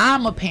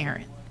 I'm a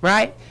parent,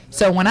 right?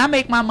 So when I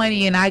make my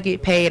money and I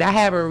get paid, I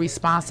have a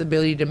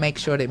responsibility to make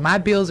sure that my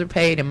bills are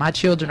paid and my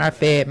children are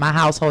fed, my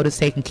household is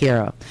taken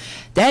care of.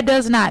 That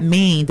does not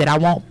mean that I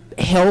won't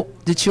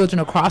help the children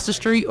across the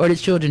street or the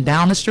children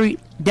down the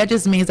street. That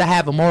just means I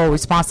have a moral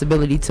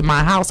responsibility to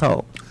my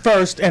household.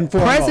 First and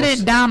foremost.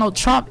 President Donald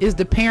Trump is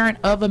the parent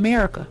of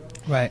America.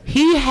 Right.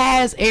 He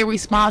has a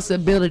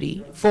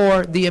responsibility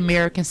for the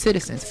American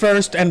citizens.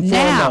 First and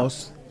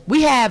foremost.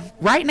 We have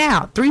right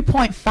now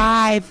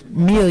 3.5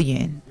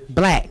 million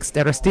blacks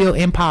that are still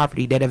in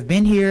poverty, that have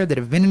been here, that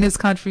have been in this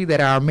country,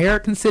 that are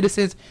American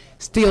citizens,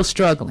 still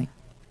struggling.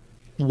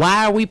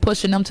 Why are we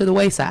pushing them to the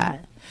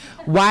wayside?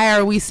 Why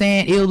are we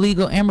saying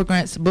illegal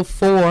immigrants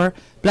before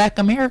black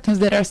Americans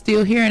that are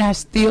still here and are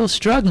still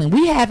struggling?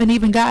 We haven't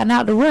even gotten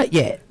out the rut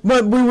yet.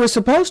 But we were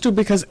supposed to,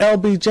 because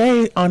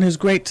LBJ on his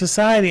Great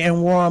Society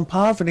and War on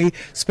Poverty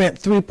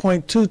spent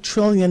 $3.2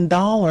 trillion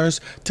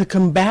to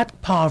combat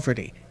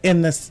poverty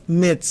in the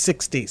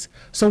mid-60s.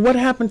 So what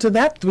happened to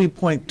that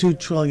 $3.2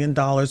 trillion,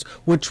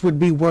 which would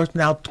be worth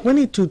now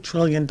 $22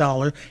 trillion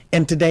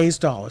in today's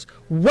dollars?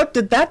 What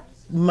did that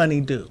money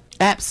do?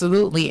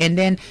 Absolutely. And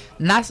then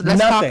let's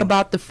talk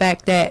about the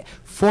fact that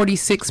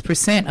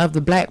 46% of the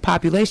black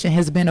population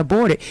has been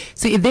aborted.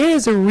 See, there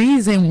is a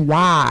reason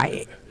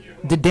why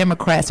the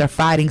Democrats are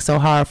fighting so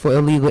hard for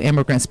illegal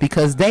immigrants,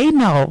 because they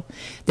know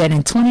that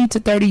in 20 to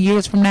 30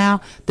 years from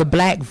now, the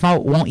black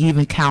vote won't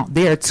even count.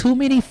 There are too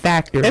many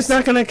factors. It's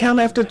not going to count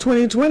after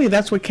 2020.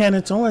 That's what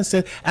Candace Owens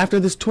said. After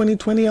this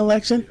 2020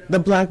 election, the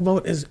black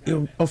vote is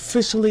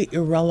officially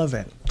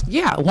irrelevant.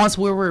 Yeah, once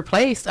we're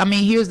replaced. I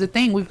mean, here's the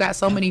thing. We've got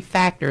so many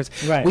factors.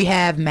 Right. We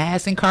have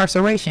mass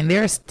incarceration.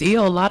 There are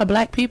still a lot of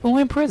black people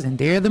in prison.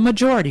 They're the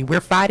majority.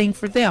 We're fighting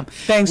for them.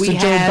 Thanks to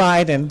Joe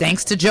Biden.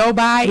 Thanks to Joe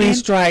Biden. 3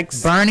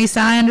 strikes. Bernie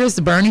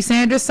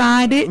Sanders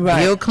signed it. Right.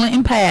 Bill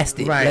Clinton passed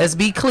it. Right. Let's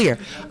be clear.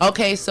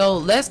 Okay, so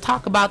let's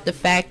talk about the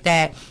fact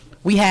that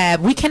we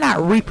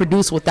cannot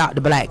reproduce without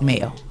the black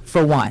male,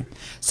 for one.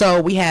 So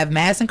we have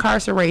mass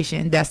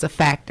incarceration. That's a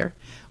factor.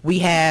 We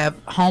have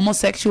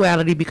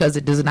homosexuality because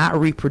it does not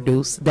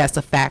reproduce. That's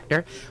a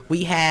factor.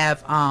 We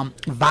have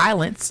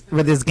violence,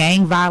 whether it's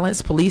gang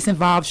violence,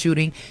 police-involved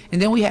shooting,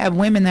 and then we have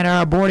women that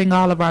are aborting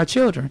all of our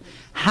children.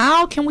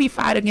 How can we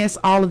fight against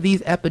all of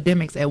these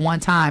epidemics at one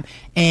time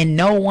and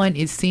no one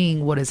is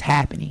seeing what is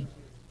happening?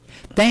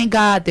 Thank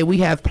God that we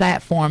have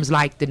platforms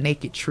like The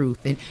Naked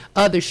Truth and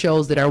other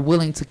shows that are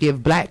willing to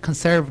give black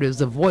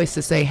conservatives a voice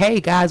to say, hey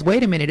guys,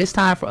 wait a minute, it's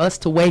time for us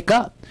to wake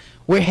up.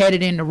 We're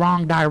headed in the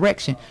wrong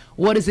direction.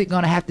 What is it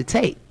going to have to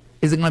take?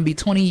 Is it going to be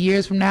 20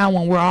 years from now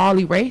when we're all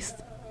erased?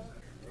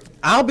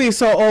 I'll be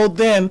so old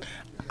then,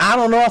 I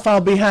don't know if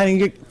I'll be fighting.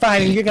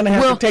 You're going to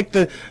have to take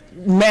the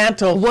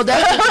mantle. Well,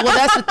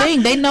 that's the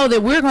thing. They know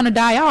that we're going to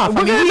die off.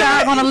 I mean, we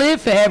are going to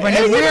live forever. And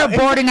if we're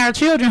aborting our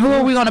children, who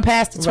are we going to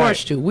pass the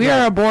torch to? We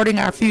are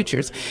aborting our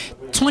futures.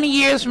 20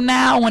 years from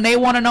now, when they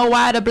want to know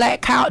why the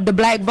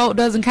black vote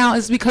doesn't count,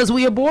 it's because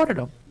we aborted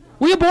them.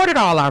 We aborted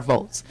all our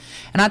votes.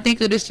 And I think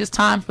that it's just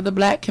time for the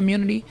black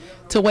community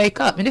to wake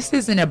up. And this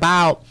isn't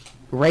about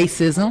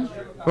racism,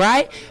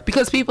 right?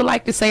 Because people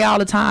like to say all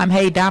the time,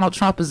 hey, Donald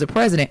Trump is the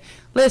president.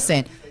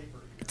 Listen,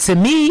 to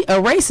me, a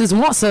racist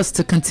wants us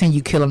to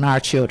continue killing our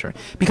children.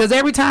 Because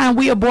every time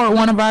we abort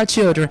one of our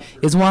children,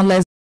 is one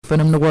less for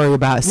them to worry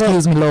about.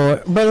 Excuse me,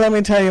 Lord. But let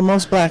me tell you,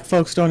 most black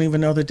folks don't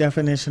even know the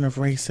definition of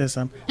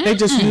racism. They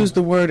just use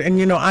the word,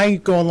 and I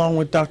go along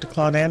with Dr.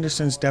 Claude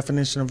Anderson's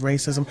definition of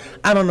racism.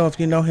 I don't know if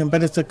you know him,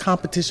 but it's a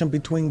competition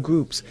between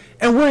groups,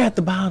 and we're at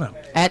the bottom.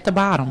 At the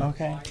bottom.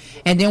 Okay.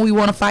 And then we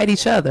want to fight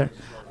each other.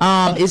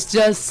 It's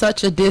just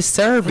such a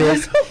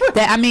disservice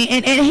that, I mean,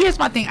 and here's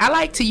my thing. I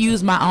like to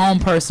use my own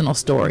personal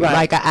story. Right.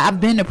 Like,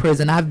 I've been to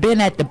prison. I've been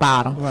at the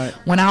bottom. Right.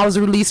 When I was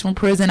released from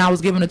prison, I was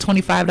given a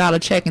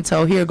 $25 check and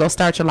told, here, go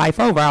start your life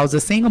over. I was a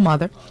single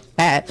mother,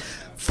 had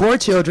 4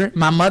 children.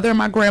 My mother and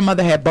my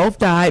grandmother had both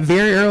died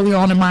very early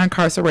on in my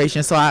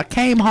incarceration. So I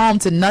came home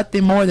to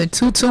nothing more than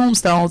 2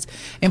 tombstones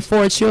and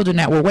 4 children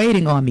that were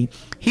waiting on me.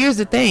 Here's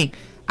the thing.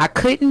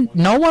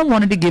 No one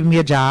wanted to give me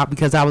a job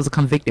because I was a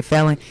convicted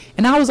felon.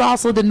 And I was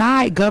also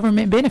denied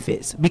government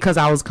benefits because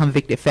I was a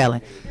convicted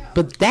felon.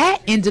 But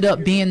that ended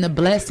up being the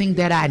blessing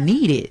that I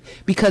needed,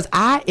 because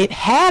had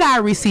I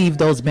received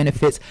those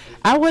benefits,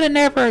 I would have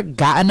never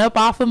gotten up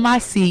off of my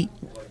seat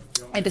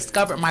and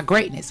discovered my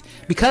greatness.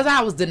 Because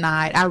I was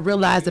denied, I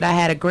realized that I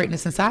had a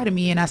greatness inside of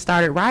me, and I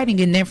started writing,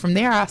 and then from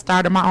there I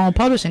started my own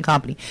publishing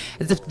company.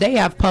 As of today,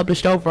 I've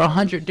published over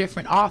 100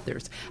 different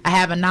authors. I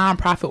have a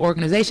nonprofit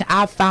organization.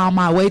 I've found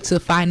my way to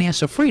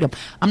financial freedom.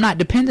 I'm not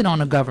dependent on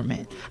the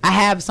government. I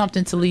have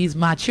something to leave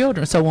my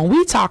children. So when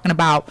we're talking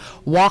about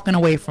walking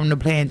away from the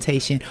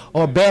plantation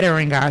or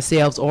bettering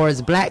ourselves, or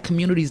as black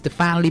communities to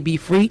finally be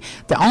free,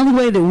 the only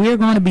way that we're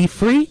going to be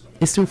free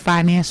is through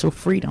financial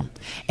freedom.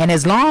 And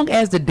as long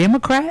as the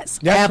Democrats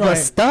have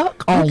us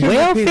stuck on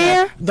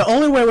welfare, the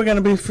only way we're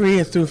going to be free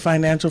is through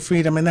financial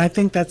freedom. And I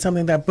think that's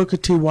something that Booker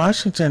T.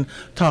 Washington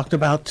talked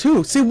about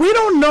too. See, we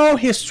don't know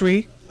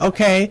history,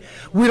 okay?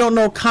 We don't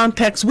know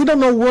context. We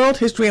don't know world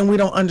history, and we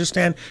don't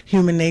understand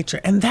human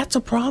nature. And that's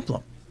a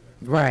problem.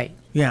 Right.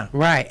 Yeah.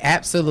 Right.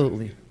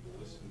 Absolutely.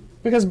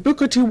 Because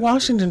Booker T.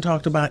 Washington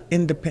talked about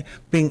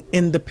being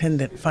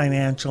independent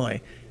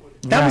financially.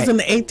 That was in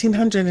the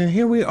 1800s, and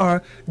here we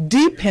are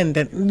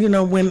dependent.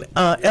 When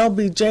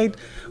LBJ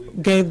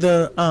gave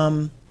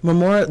the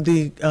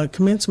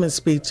commencement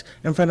speech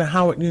in front of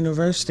Howard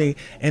University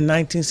in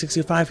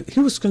 1965, he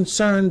was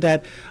concerned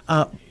that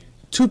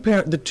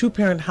the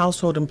two-parent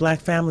household in black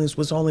families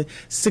was only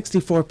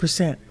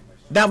 64%.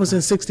 That was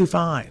in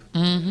 65.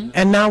 Mm-hmm.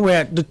 And now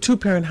the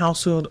two-parent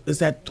household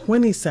is at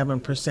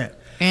 27%.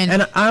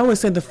 And I always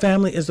say the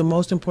family is the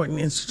most important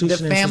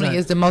institution. The family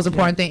is the most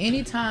important thing.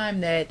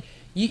 Anytime that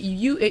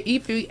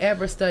if you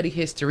ever study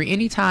history,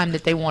 anytime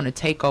that they want to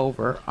take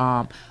over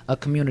a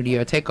community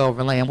or take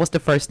over land, what's the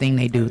first thing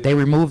they do? They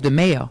remove the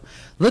male.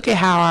 Look at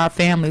how our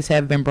families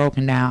have been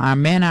broken down. Our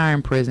men are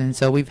in prison,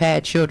 so we've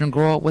had children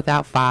grow up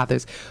without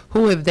fathers.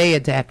 Who have they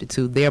adapted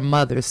to? Their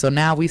mothers. So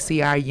now we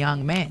see our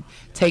young men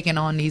taking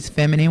on these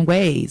feminine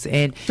ways,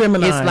 and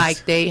Feminized. It's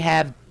like they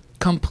have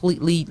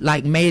completely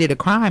made it a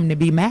crime to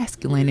be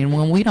masculine, and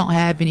when we don't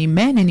have any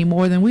men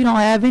anymore, then we don't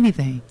have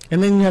anything.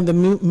 And then you have the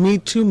Me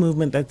Too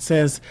movement that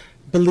says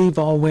believe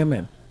all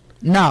women.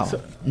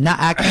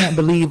 I can't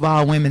believe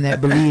all women that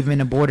believe in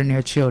aborting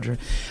their children.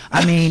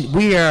 I mean,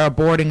 we are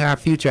aborting our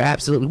future.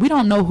 Absolutely. We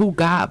don't know who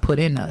God put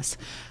in us.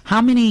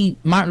 How many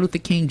Martin Luther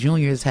King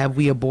Jr.'s have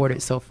we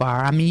aborted so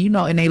far? I mean,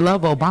 and they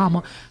love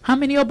Obama. How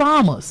many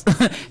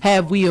Obamas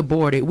have we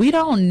aborted? We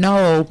don't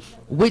know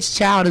which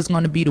child is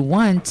going to be the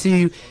one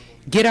to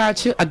get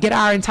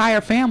our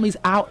entire families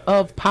out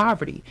of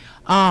poverty.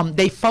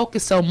 They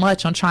focus so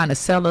much on trying to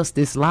sell us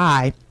this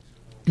lie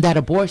that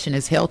abortion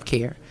is health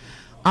care.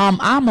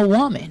 I'm a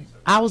woman.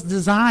 I was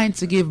designed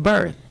to give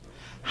birth.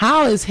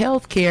 How is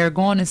health care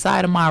going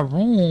inside of my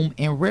room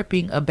and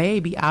ripping a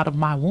baby out of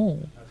my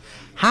womb?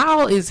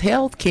 How is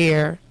health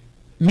care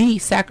me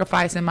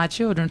sacrificing my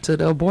children to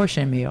the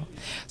abortion mill?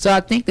 So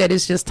I think that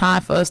it's just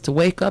time for us to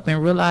wake up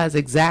and realize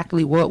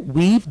exactly what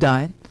we've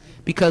done,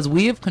 because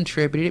we have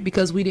contributed,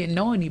 because we didn't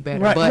know any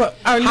better. Right. But Well,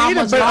 our how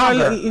leaders, much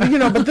longer? you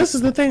know, but this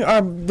is the thing: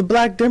 are the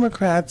black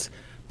Democrats,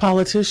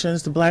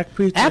 politicians, the black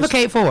preachers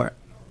Advocate for it.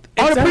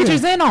 All the Exactly.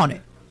 preachers in on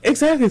it.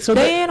 Exactly. So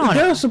They in on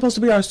they're it. supposed to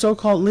be our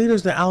so-called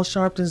leaders: the Al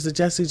Sharptons, the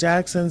Jesse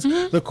Jacksons,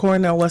 the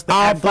Cornel West, the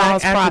All black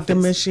false prophets.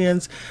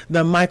 academicians,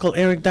 the Michael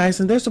Eric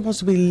Dyson. They're supposed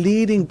to be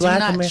leading Do black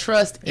not Americans.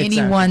 trust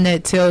anyone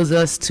that tells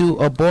us to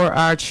abort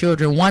our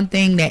children. One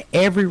thing that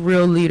every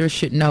real leader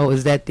should know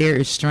is that there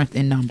is strength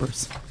in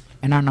numbers,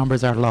 and our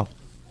numbers are low.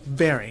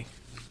 Very,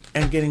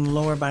 and getting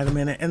lower by the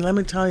minute. And let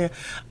me tell you,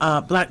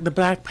 the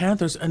Black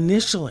Panthers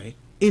initially,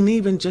 and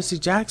even Jesse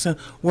Jackson,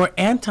 were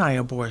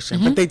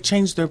anti-abortion, but they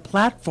changed their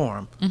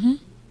platform.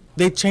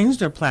 They changed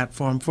their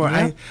platform for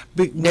Yeah.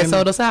 They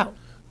sold us out.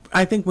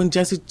 I think when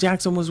Jesse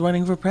Jackson was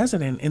running for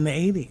president in the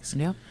 80s.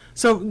 Yeah.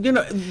 So, you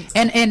know,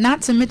 And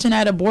not to mention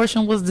that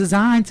abortion was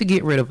designed to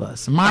get rid of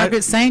us.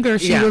 Margaret Sanger,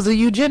 she yeah. was a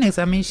eugenics.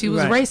 I mean, she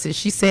was Right. racist.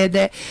 She said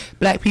that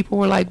black people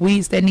were like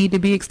weeds that need to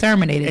be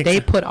exterminated. They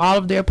put all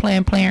of their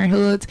Planned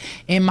Parenthoods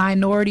in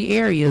minority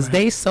areas.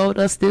 They sold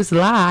us this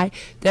lie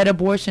that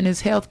abortion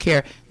is health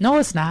care. No,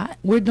 it's not.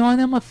 We're doing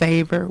them a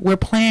favor. We're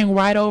playing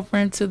right over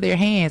into their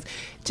hands.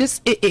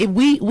 Just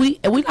we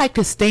like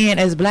to stand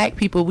as black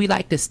people. We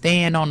like to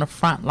stand on the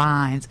front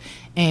lines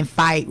and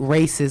fight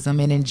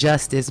racism and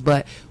injustice,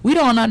 but we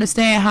don't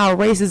understand how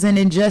racist and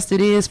injustice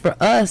it is for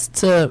us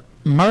to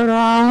murder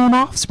our own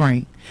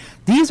offspring.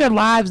 These are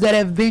lives that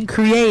have been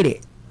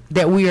created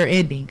that we are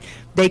ending.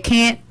 They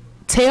can't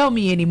tell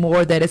me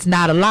anymore that it's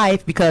not a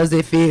life, because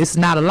if it's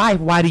not a life,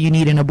 why do you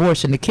need an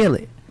abortion to kill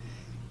it?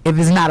 If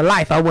it's not a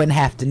life, I wouldn't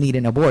have to need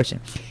an abortion.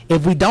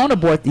 If we don't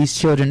abort these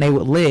children, they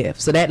would live.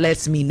 So that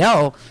lets me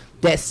know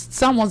that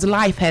someone's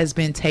life has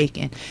been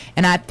taken.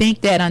 And I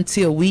think that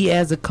until we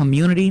as a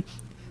community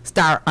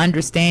start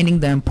understanding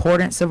the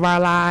importance of our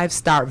lives,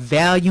 start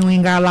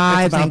valuing our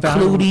lives, about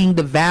including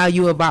the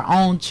value of our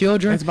own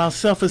children, it's about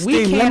self-esteem.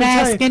 we Let can't me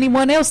tell ask you,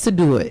 anyone else to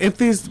do it. if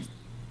these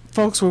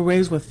folks were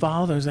raised with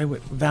fathers, they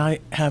would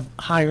have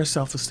higher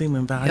self-esteem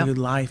and value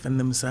life and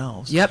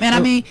themselves. Yep, and I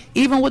mean,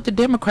 even with the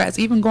Democrats,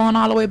 even going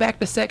all the way back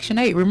to Section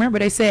 8, remember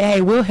they said,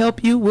 hey, we'll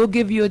help you, we'll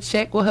give you a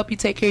check, we'll help you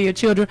take care of your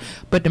children,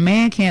 but the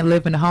man can't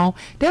live in the home.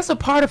 That's a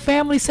part of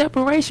family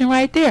separation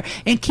right there,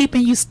 and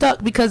keeping you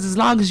stuck, because as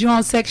long as you're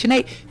on Section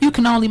 8, you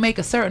can only make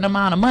a certain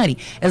amount of money.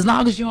 As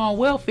long as you're on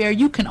welfare,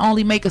 you can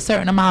only make a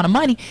certain amount of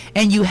money,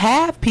 and you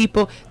have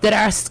people that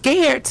are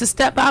scared to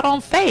step out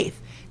on faith.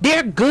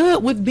 They're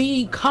good with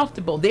being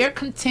comfortable. They're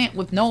content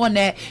with knowing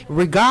that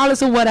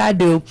regardless of what I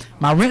do,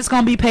 my rent's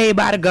going to be paid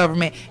by the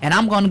government, and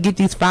I'm going to get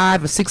these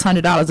 $500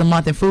 or $600 a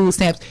month in food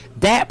stamps.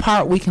 That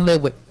part we can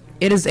live with.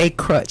 It is a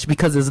crutch,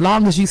 because as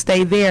long as you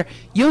stay there,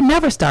 you'll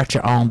never start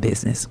your own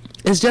business.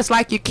 It's just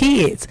like your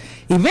kids.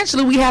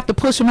 Eventually, we have to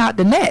push them out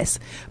the nest.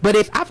 But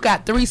if I've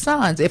got 3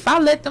 sons, if I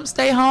let them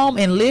stay home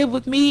and live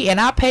with me, and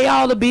I pay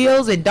all the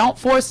bills and don't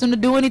force them to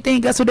do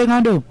anything, guess what they're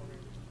going to do?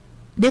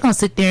 They're going to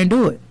sit there and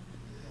do it.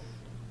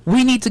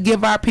 We need to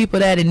give our people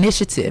that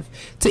initiative.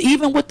 To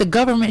even with the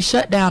government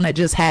shutdown that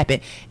just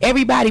happened,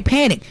 everybody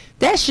panicked.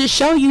 That should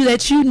show you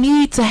that you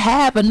need to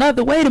have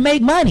another way to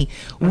make money.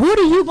 What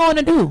are you going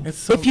to do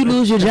if you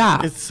lose your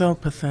job? It's so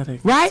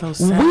pathetic. Right? So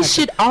sad. We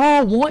should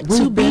all want to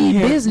We've been be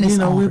here, business you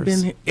know, owners. We've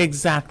been here.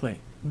 Exactly.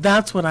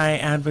 That's what I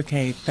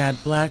advocate,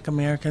 that black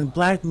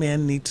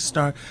men need to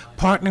start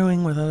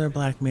partnering with other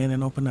black men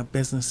and open up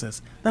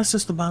businesses. That's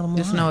just the bottom line.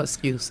 There's no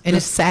excuse. And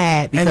it's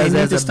sad, and they because need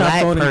as to a stop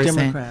black voting person,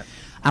 Democrat.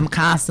 I'm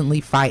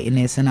constantly fighting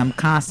this, and I'm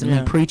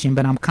constantly preaching,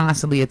 but I'm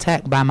constantly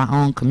attacked by my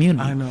own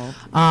community. I know.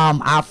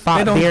 I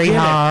fought very get it.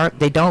 hard.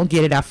 They don't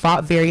get it. I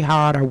fought very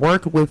hard. I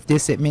worked with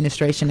this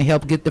administration to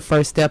help get the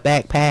First Step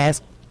Act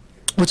passed,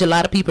 which a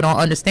lot of people don't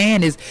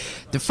understand is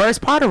the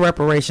first part of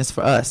reparations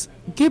for us.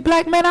 Get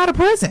black men out of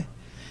prison.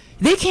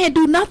 They can't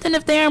do nothing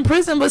if they're in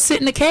prison but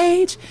sit in a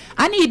cage.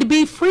 I need to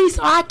be free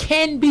so I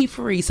can be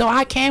free, so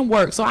I can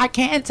work, so I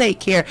can take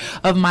care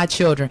of my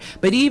children.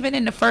 But even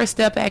in the First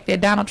Step Act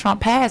that Donald Trump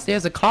passed,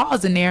 there's a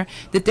clause in there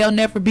that they'll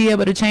never be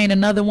able to chain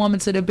another woman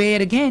to the bed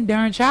again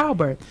during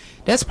childbirth.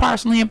 That's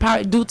partially in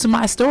part due to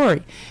my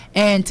story.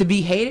 And to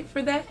be hated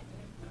for that,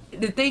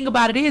 the thing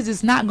about it is,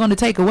 it's not going to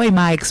take away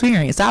my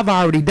experience. I've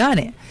already done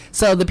it.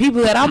 So the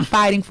people that I'm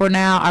fighting for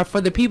now are for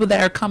the people that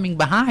are coming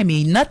behind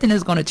me. Nothing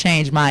is going to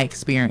change my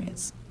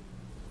experience.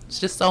 It's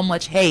just so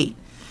much hate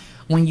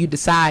when you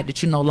decide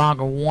that you no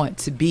longer want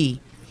to be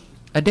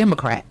a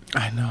Democrat.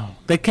 I know.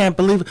 They can't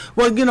believe it.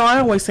 Well, you know, I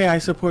always say I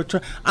support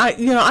Trump.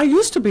 I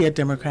used to be a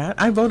Democrat.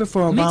 I voted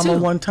for Me Obama too.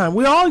 one time.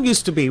 We all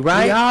used to be,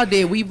 right? We all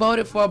did. We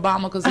voted for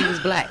Obama because he was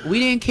black. We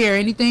didn't care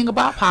anything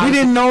about policies. We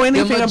didn't know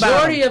anything the about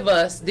majority of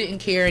us didn't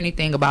care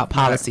anything about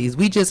policies.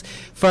 We just,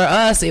 for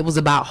us, it was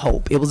about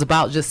hope. It was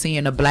about just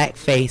seeing a black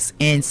face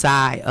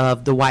inside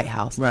of the White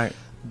House. Right.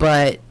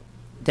 But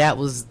that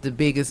was the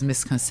biggest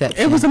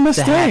misconception. It was a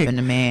mistake. To happen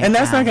to mankind. And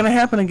that's not going to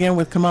happen again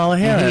with Kamala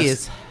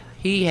Harris.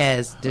 He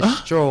has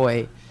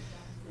destroyed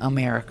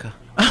America.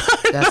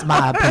 That's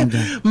my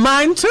opinion.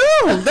 Mine too.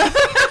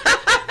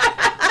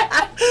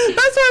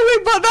 That's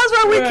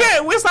why we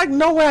can't. It's like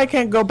no way I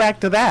can't go back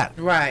to that.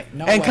 Right.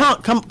 No and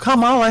way.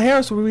 Kamala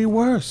Harris will be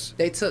worse.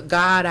 They took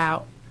God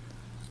out.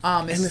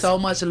 It's so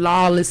much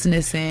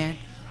lawlessness in.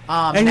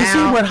 And now, you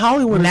see what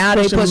Hollywood now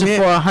is they pushing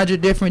for 100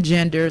 different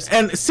genders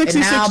and 66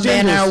 and now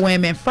genders. Men are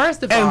women.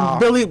 First of all,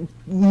 and really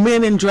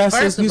men in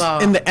dresses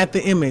at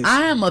the image.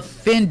 I am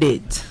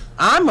offended.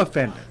 I'm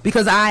offended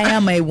because I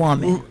am a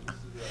woman.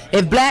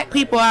 If black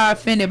people are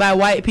offended by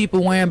white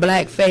people wearing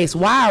blackface,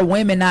 why are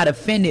women not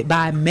offended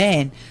by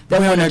men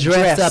that want to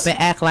dress up and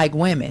act like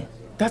women?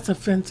 That's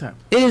offensive.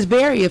 It is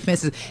very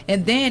offensive.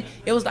 And then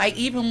it was like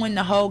even when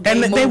the whole gay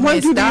movement they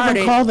want you started, to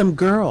even call them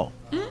girl.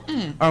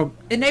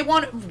 And they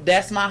want.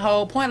 That's my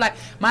whole point. Like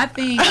my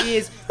thing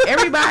is,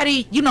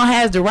 everybody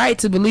has the right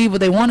to believe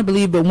what they want to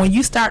believe. But when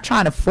you start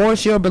trying to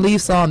force your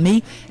beliefs on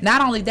me,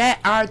 not only that,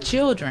 our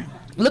children.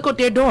 Look what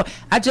they're doing.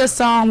 I just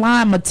saw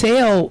online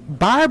Mattel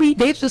Barbie.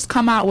 They just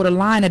come out with a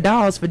line of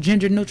dolls for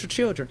gender neutral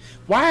children.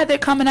 Why are they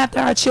coming after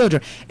our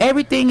children?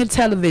 Everything in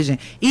television,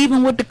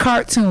 even with the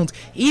cartoons,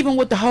 even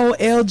with the whole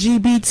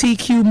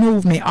LGBTQ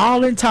movement,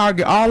 all in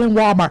Target, all in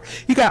Walmart.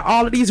 You got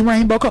all of these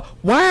rainbow colors.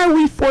 Why are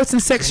we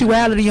forcing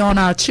sexuality on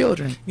our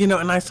children?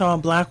 And I saw a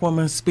black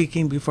woman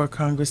speaking before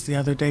Congress the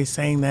other day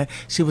saying that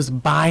she was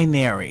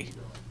binary.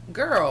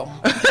 Girl.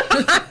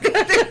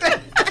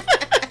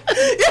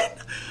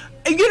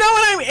 You know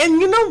what I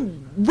mean?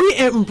 And we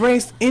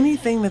embrace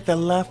anything that the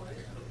left.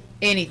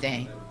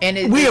 Anything, and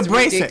it's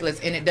ridiculous,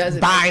 and it doesn't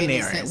binary.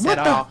 Make any sense at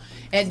all.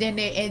 And then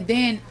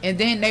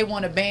they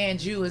want to ban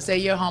you and say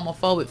you're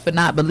homophobic for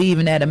not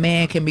believing that a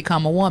man can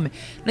become a woman.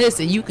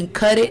 Listen, you can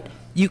cut it,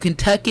 you can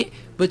tuck it,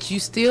 but you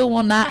still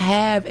will not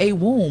have a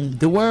womb.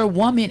 The word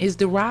woman is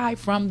derived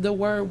from the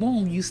word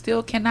womb. You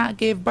still cannot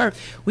give birth.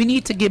 We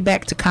need to get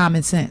back to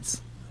common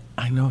sense.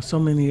 I know so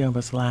many of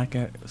us lack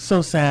it.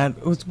 So sad.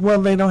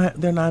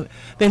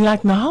 They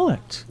lack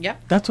knowledge.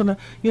 Yep. That's what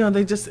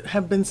they just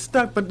have been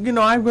stuck. But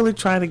I really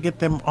try to get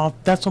them off.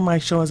 That's what my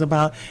show is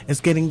about: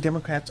 is getting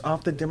Democrats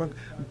off the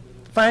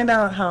find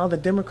out how the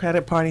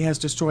Democratic Party has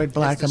destroyed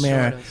Black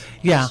America.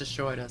 It's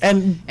destroyed us.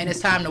 And it's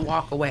time to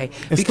walk away.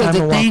 Because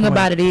the thing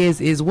about it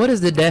is what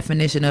is the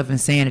definition of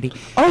insanity?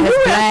 Oh,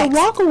 you're at the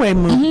walk away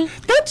movement.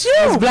 Mm-hmm. That's you.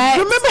 As blacks,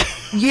 remember?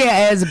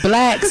 Yeah, as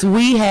blacks,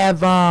 we have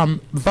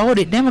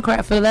voted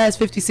Democrat for the last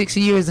 56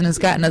 years, and it's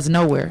gotten us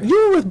nowhere.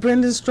 You were with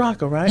Brendan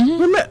Straka, right?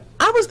 Mm-hmm. Remember?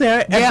 I was there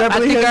at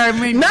Beverly Hills. I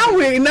remember. Now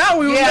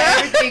we were there.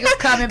 Everything is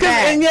coming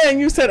back. And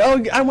you said,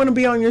 "Oh, I want to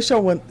be on your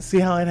show." See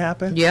how it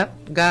happened?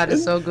 Yep, God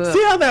is so good.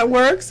 See how that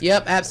works?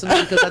 Yep,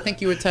 absolutely. Because I think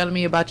you were telling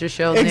me about your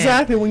show.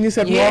 Exactly when you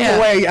said walk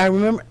away. I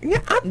remember.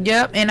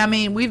 Yep, and I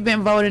mean we've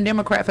been voting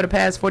Democrat for the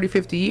past 40,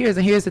 50 years,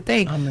 and here's the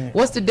thing: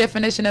 what's the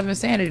definition of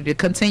insanity? To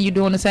continue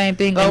doing the same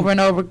thing over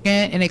and over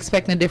again and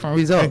expecting different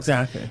results.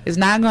 Exactly. It's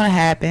not going to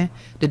happen.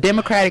 The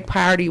Democratic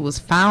Party was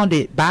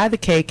founded by the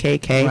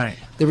KKK. Right.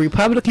 The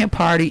Republican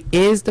Party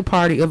is the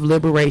party of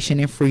liberation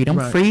and freedom.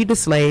 Right. Freed the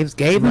slaves,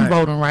 gave them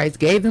voting rights,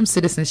 gave them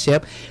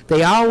citizenship.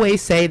 They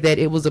always say that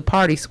it was a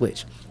party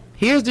switch.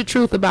 Here's the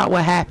truth about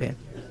what happened.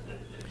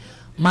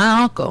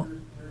 My uncle,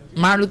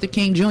 Martin Luther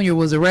King Jr.,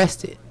 was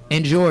arrested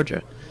in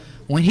Georgia.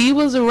 When he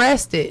was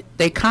arrested,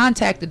 they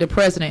contacted the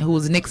president, who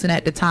was Nixon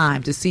at the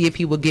time, to see if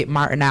he would get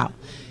Martin out.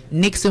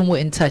 Nixon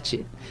wouldn't touch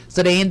it.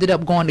 So they ended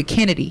up going to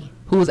Kennedy,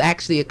 who was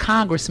actually a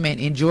congressman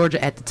in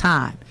Georgia at the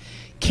time.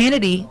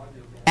 Kennedy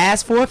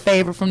asked for a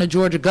favor from the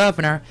Georgia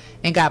governor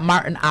and got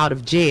Martin out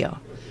of jail.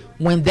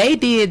 When they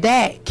did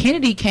that,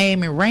 Kennedy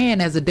came and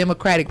ran as a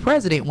Democratic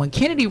president. When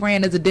Kennedy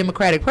ran as a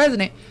Democratic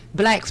president,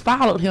 blacks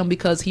followed him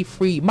because he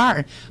freed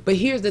Martin. But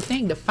here's the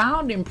thing, the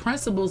founding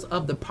principles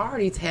of the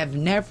parties have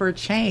never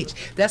changed.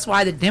 That's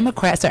why the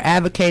Democrats are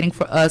advocating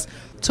for us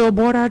to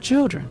abort our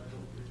children.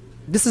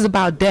 This is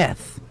about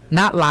death,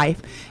 not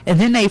life. And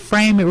then they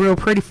frame it real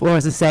pretty for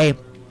us and say,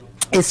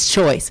 it's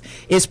choice.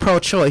 It's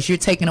pro-choice. You're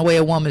taking away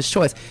a woman's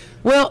choice.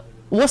 Well,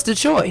 what's the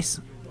choice?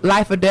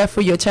 Life or death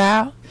for your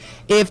child?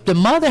 If the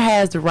mother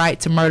has the right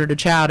to murder the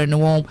child in the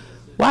womb,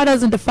 why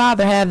doesn't the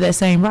father have that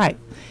same right?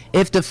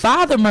 If the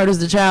father murders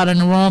the child in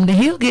the womb, then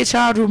he'll get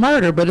charged with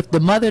murder. But if the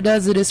mother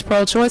does it, it's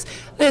pro-choice.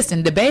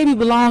 Listen, the baby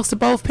belongs to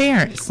both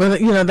parents.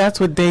 Well, that's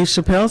what Dave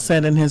Chappelle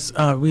said in his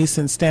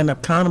recent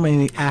stand-up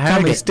comedy. I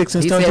heard it. Sticks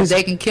and he Stones. Said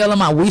they can kill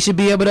him. We should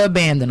be able to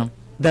abandon them.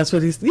 That's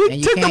what he said.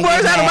 You took the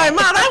words out of my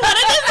mouth.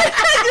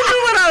 You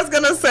knew what I was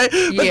going to say.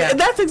 But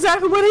that's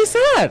exactly what he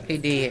said. He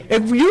did.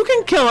 If you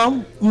can kill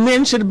them,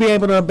 men should be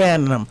able to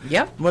abandon them.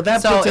 Yep. Well,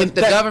 so if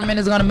the government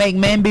is going to make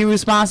men be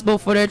responsible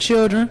for their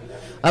children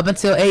up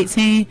until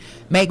 18,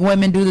 make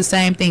women do the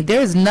same thing.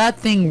 There's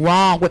nothing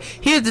wrong with.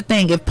 Here's the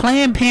thing. If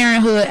Planned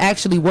Parenthood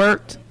actually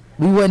worked,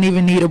 we wouldn't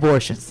even need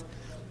abortions.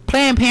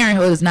 Planned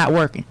Parenthood is not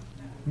working.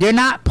 They're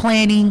not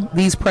planning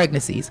these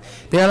pregnancies.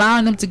 They're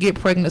allowing them to get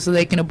pregnant so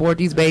they can abort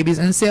these babies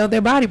and sell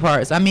their body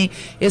parts. I mean,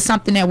 it's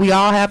something that we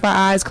all have our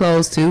eyes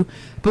closed to,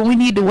 but we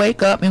need to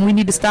wake up and we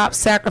need to stop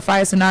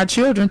sacrificing our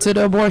children to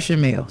the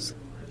abortion mills.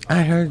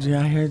 I heard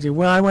you.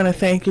 Well, I want to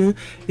thank you.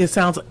 It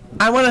sounds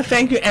I want to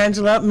thank you,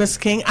 Angela. Miss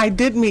King, I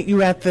did meet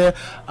you at the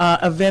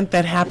event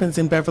that happens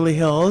in Beverly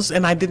Hills,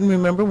 and I didn't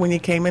remember when you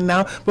came in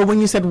now, but when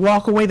you said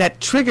walk away, that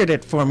triggered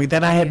it for me,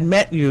 that I had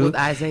met you. With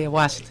Isaiah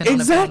Washington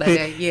Exactly. on the phone that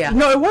day. Yeah.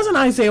 No, it wasn't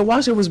Isaiah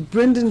Washington, it was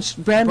Brandon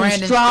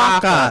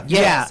Straka.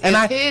 Yes. Yeah. It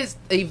was his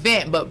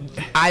event, but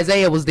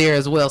Isaiah was there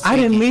as well. I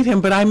didn't meet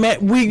him, but I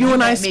met, you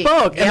and I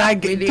spoke, and I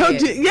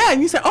told you,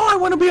 and you said, oh, I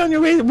want to be on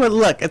your radio. Well,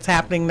 look, it's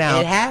happening now.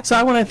 It happened. So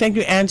I want to thank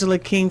you, Angela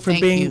King, for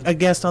being you. a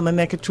guest on the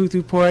Naked Truth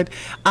Report.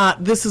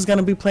 This is going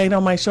to be played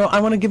on my show.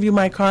 I want to give you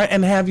my card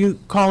and have you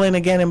call in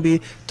again and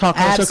be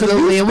talking.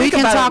 Absolutely, and we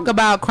can talk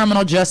about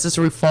criminal justice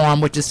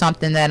reform, which is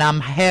something that I'm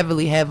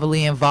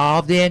heavily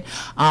involved in.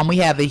 We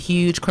have a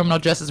huge criminal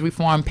justice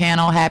reform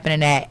panel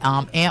happening at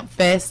AMP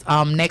Fest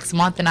next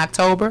month in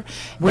October.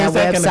 Where's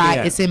that website? gonna be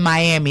at? It's in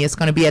Miami. It's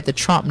going to be at the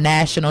Trump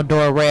National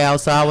Doral.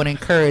 So I would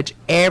encourage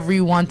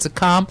everyone to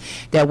come.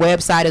 That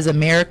website is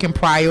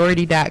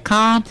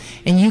AmericanPriority.com,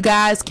 and you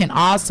guys can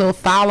also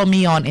follow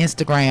me on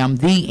Instagram,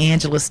 the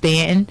Angela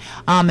Stanton,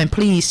 and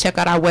please check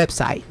out our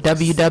website,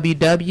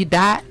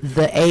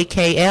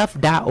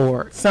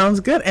 www.theakf.org. Sounds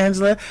good,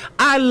 Angela.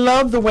 I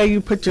love the way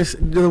you put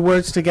the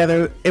words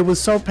together. It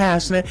was so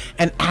passionate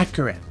and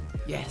accurate.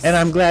 Yes. And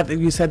I'm glad that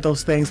you said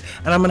those things.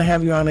 And I'm going to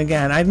have you on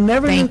again. I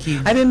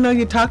didn't know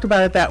you talked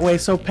about it that way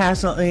so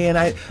passionately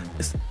and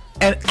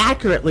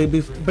accurately,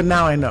 but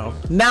now I know.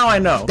 Now I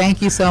know.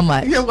 Thank you so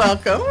much. You're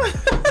welcome.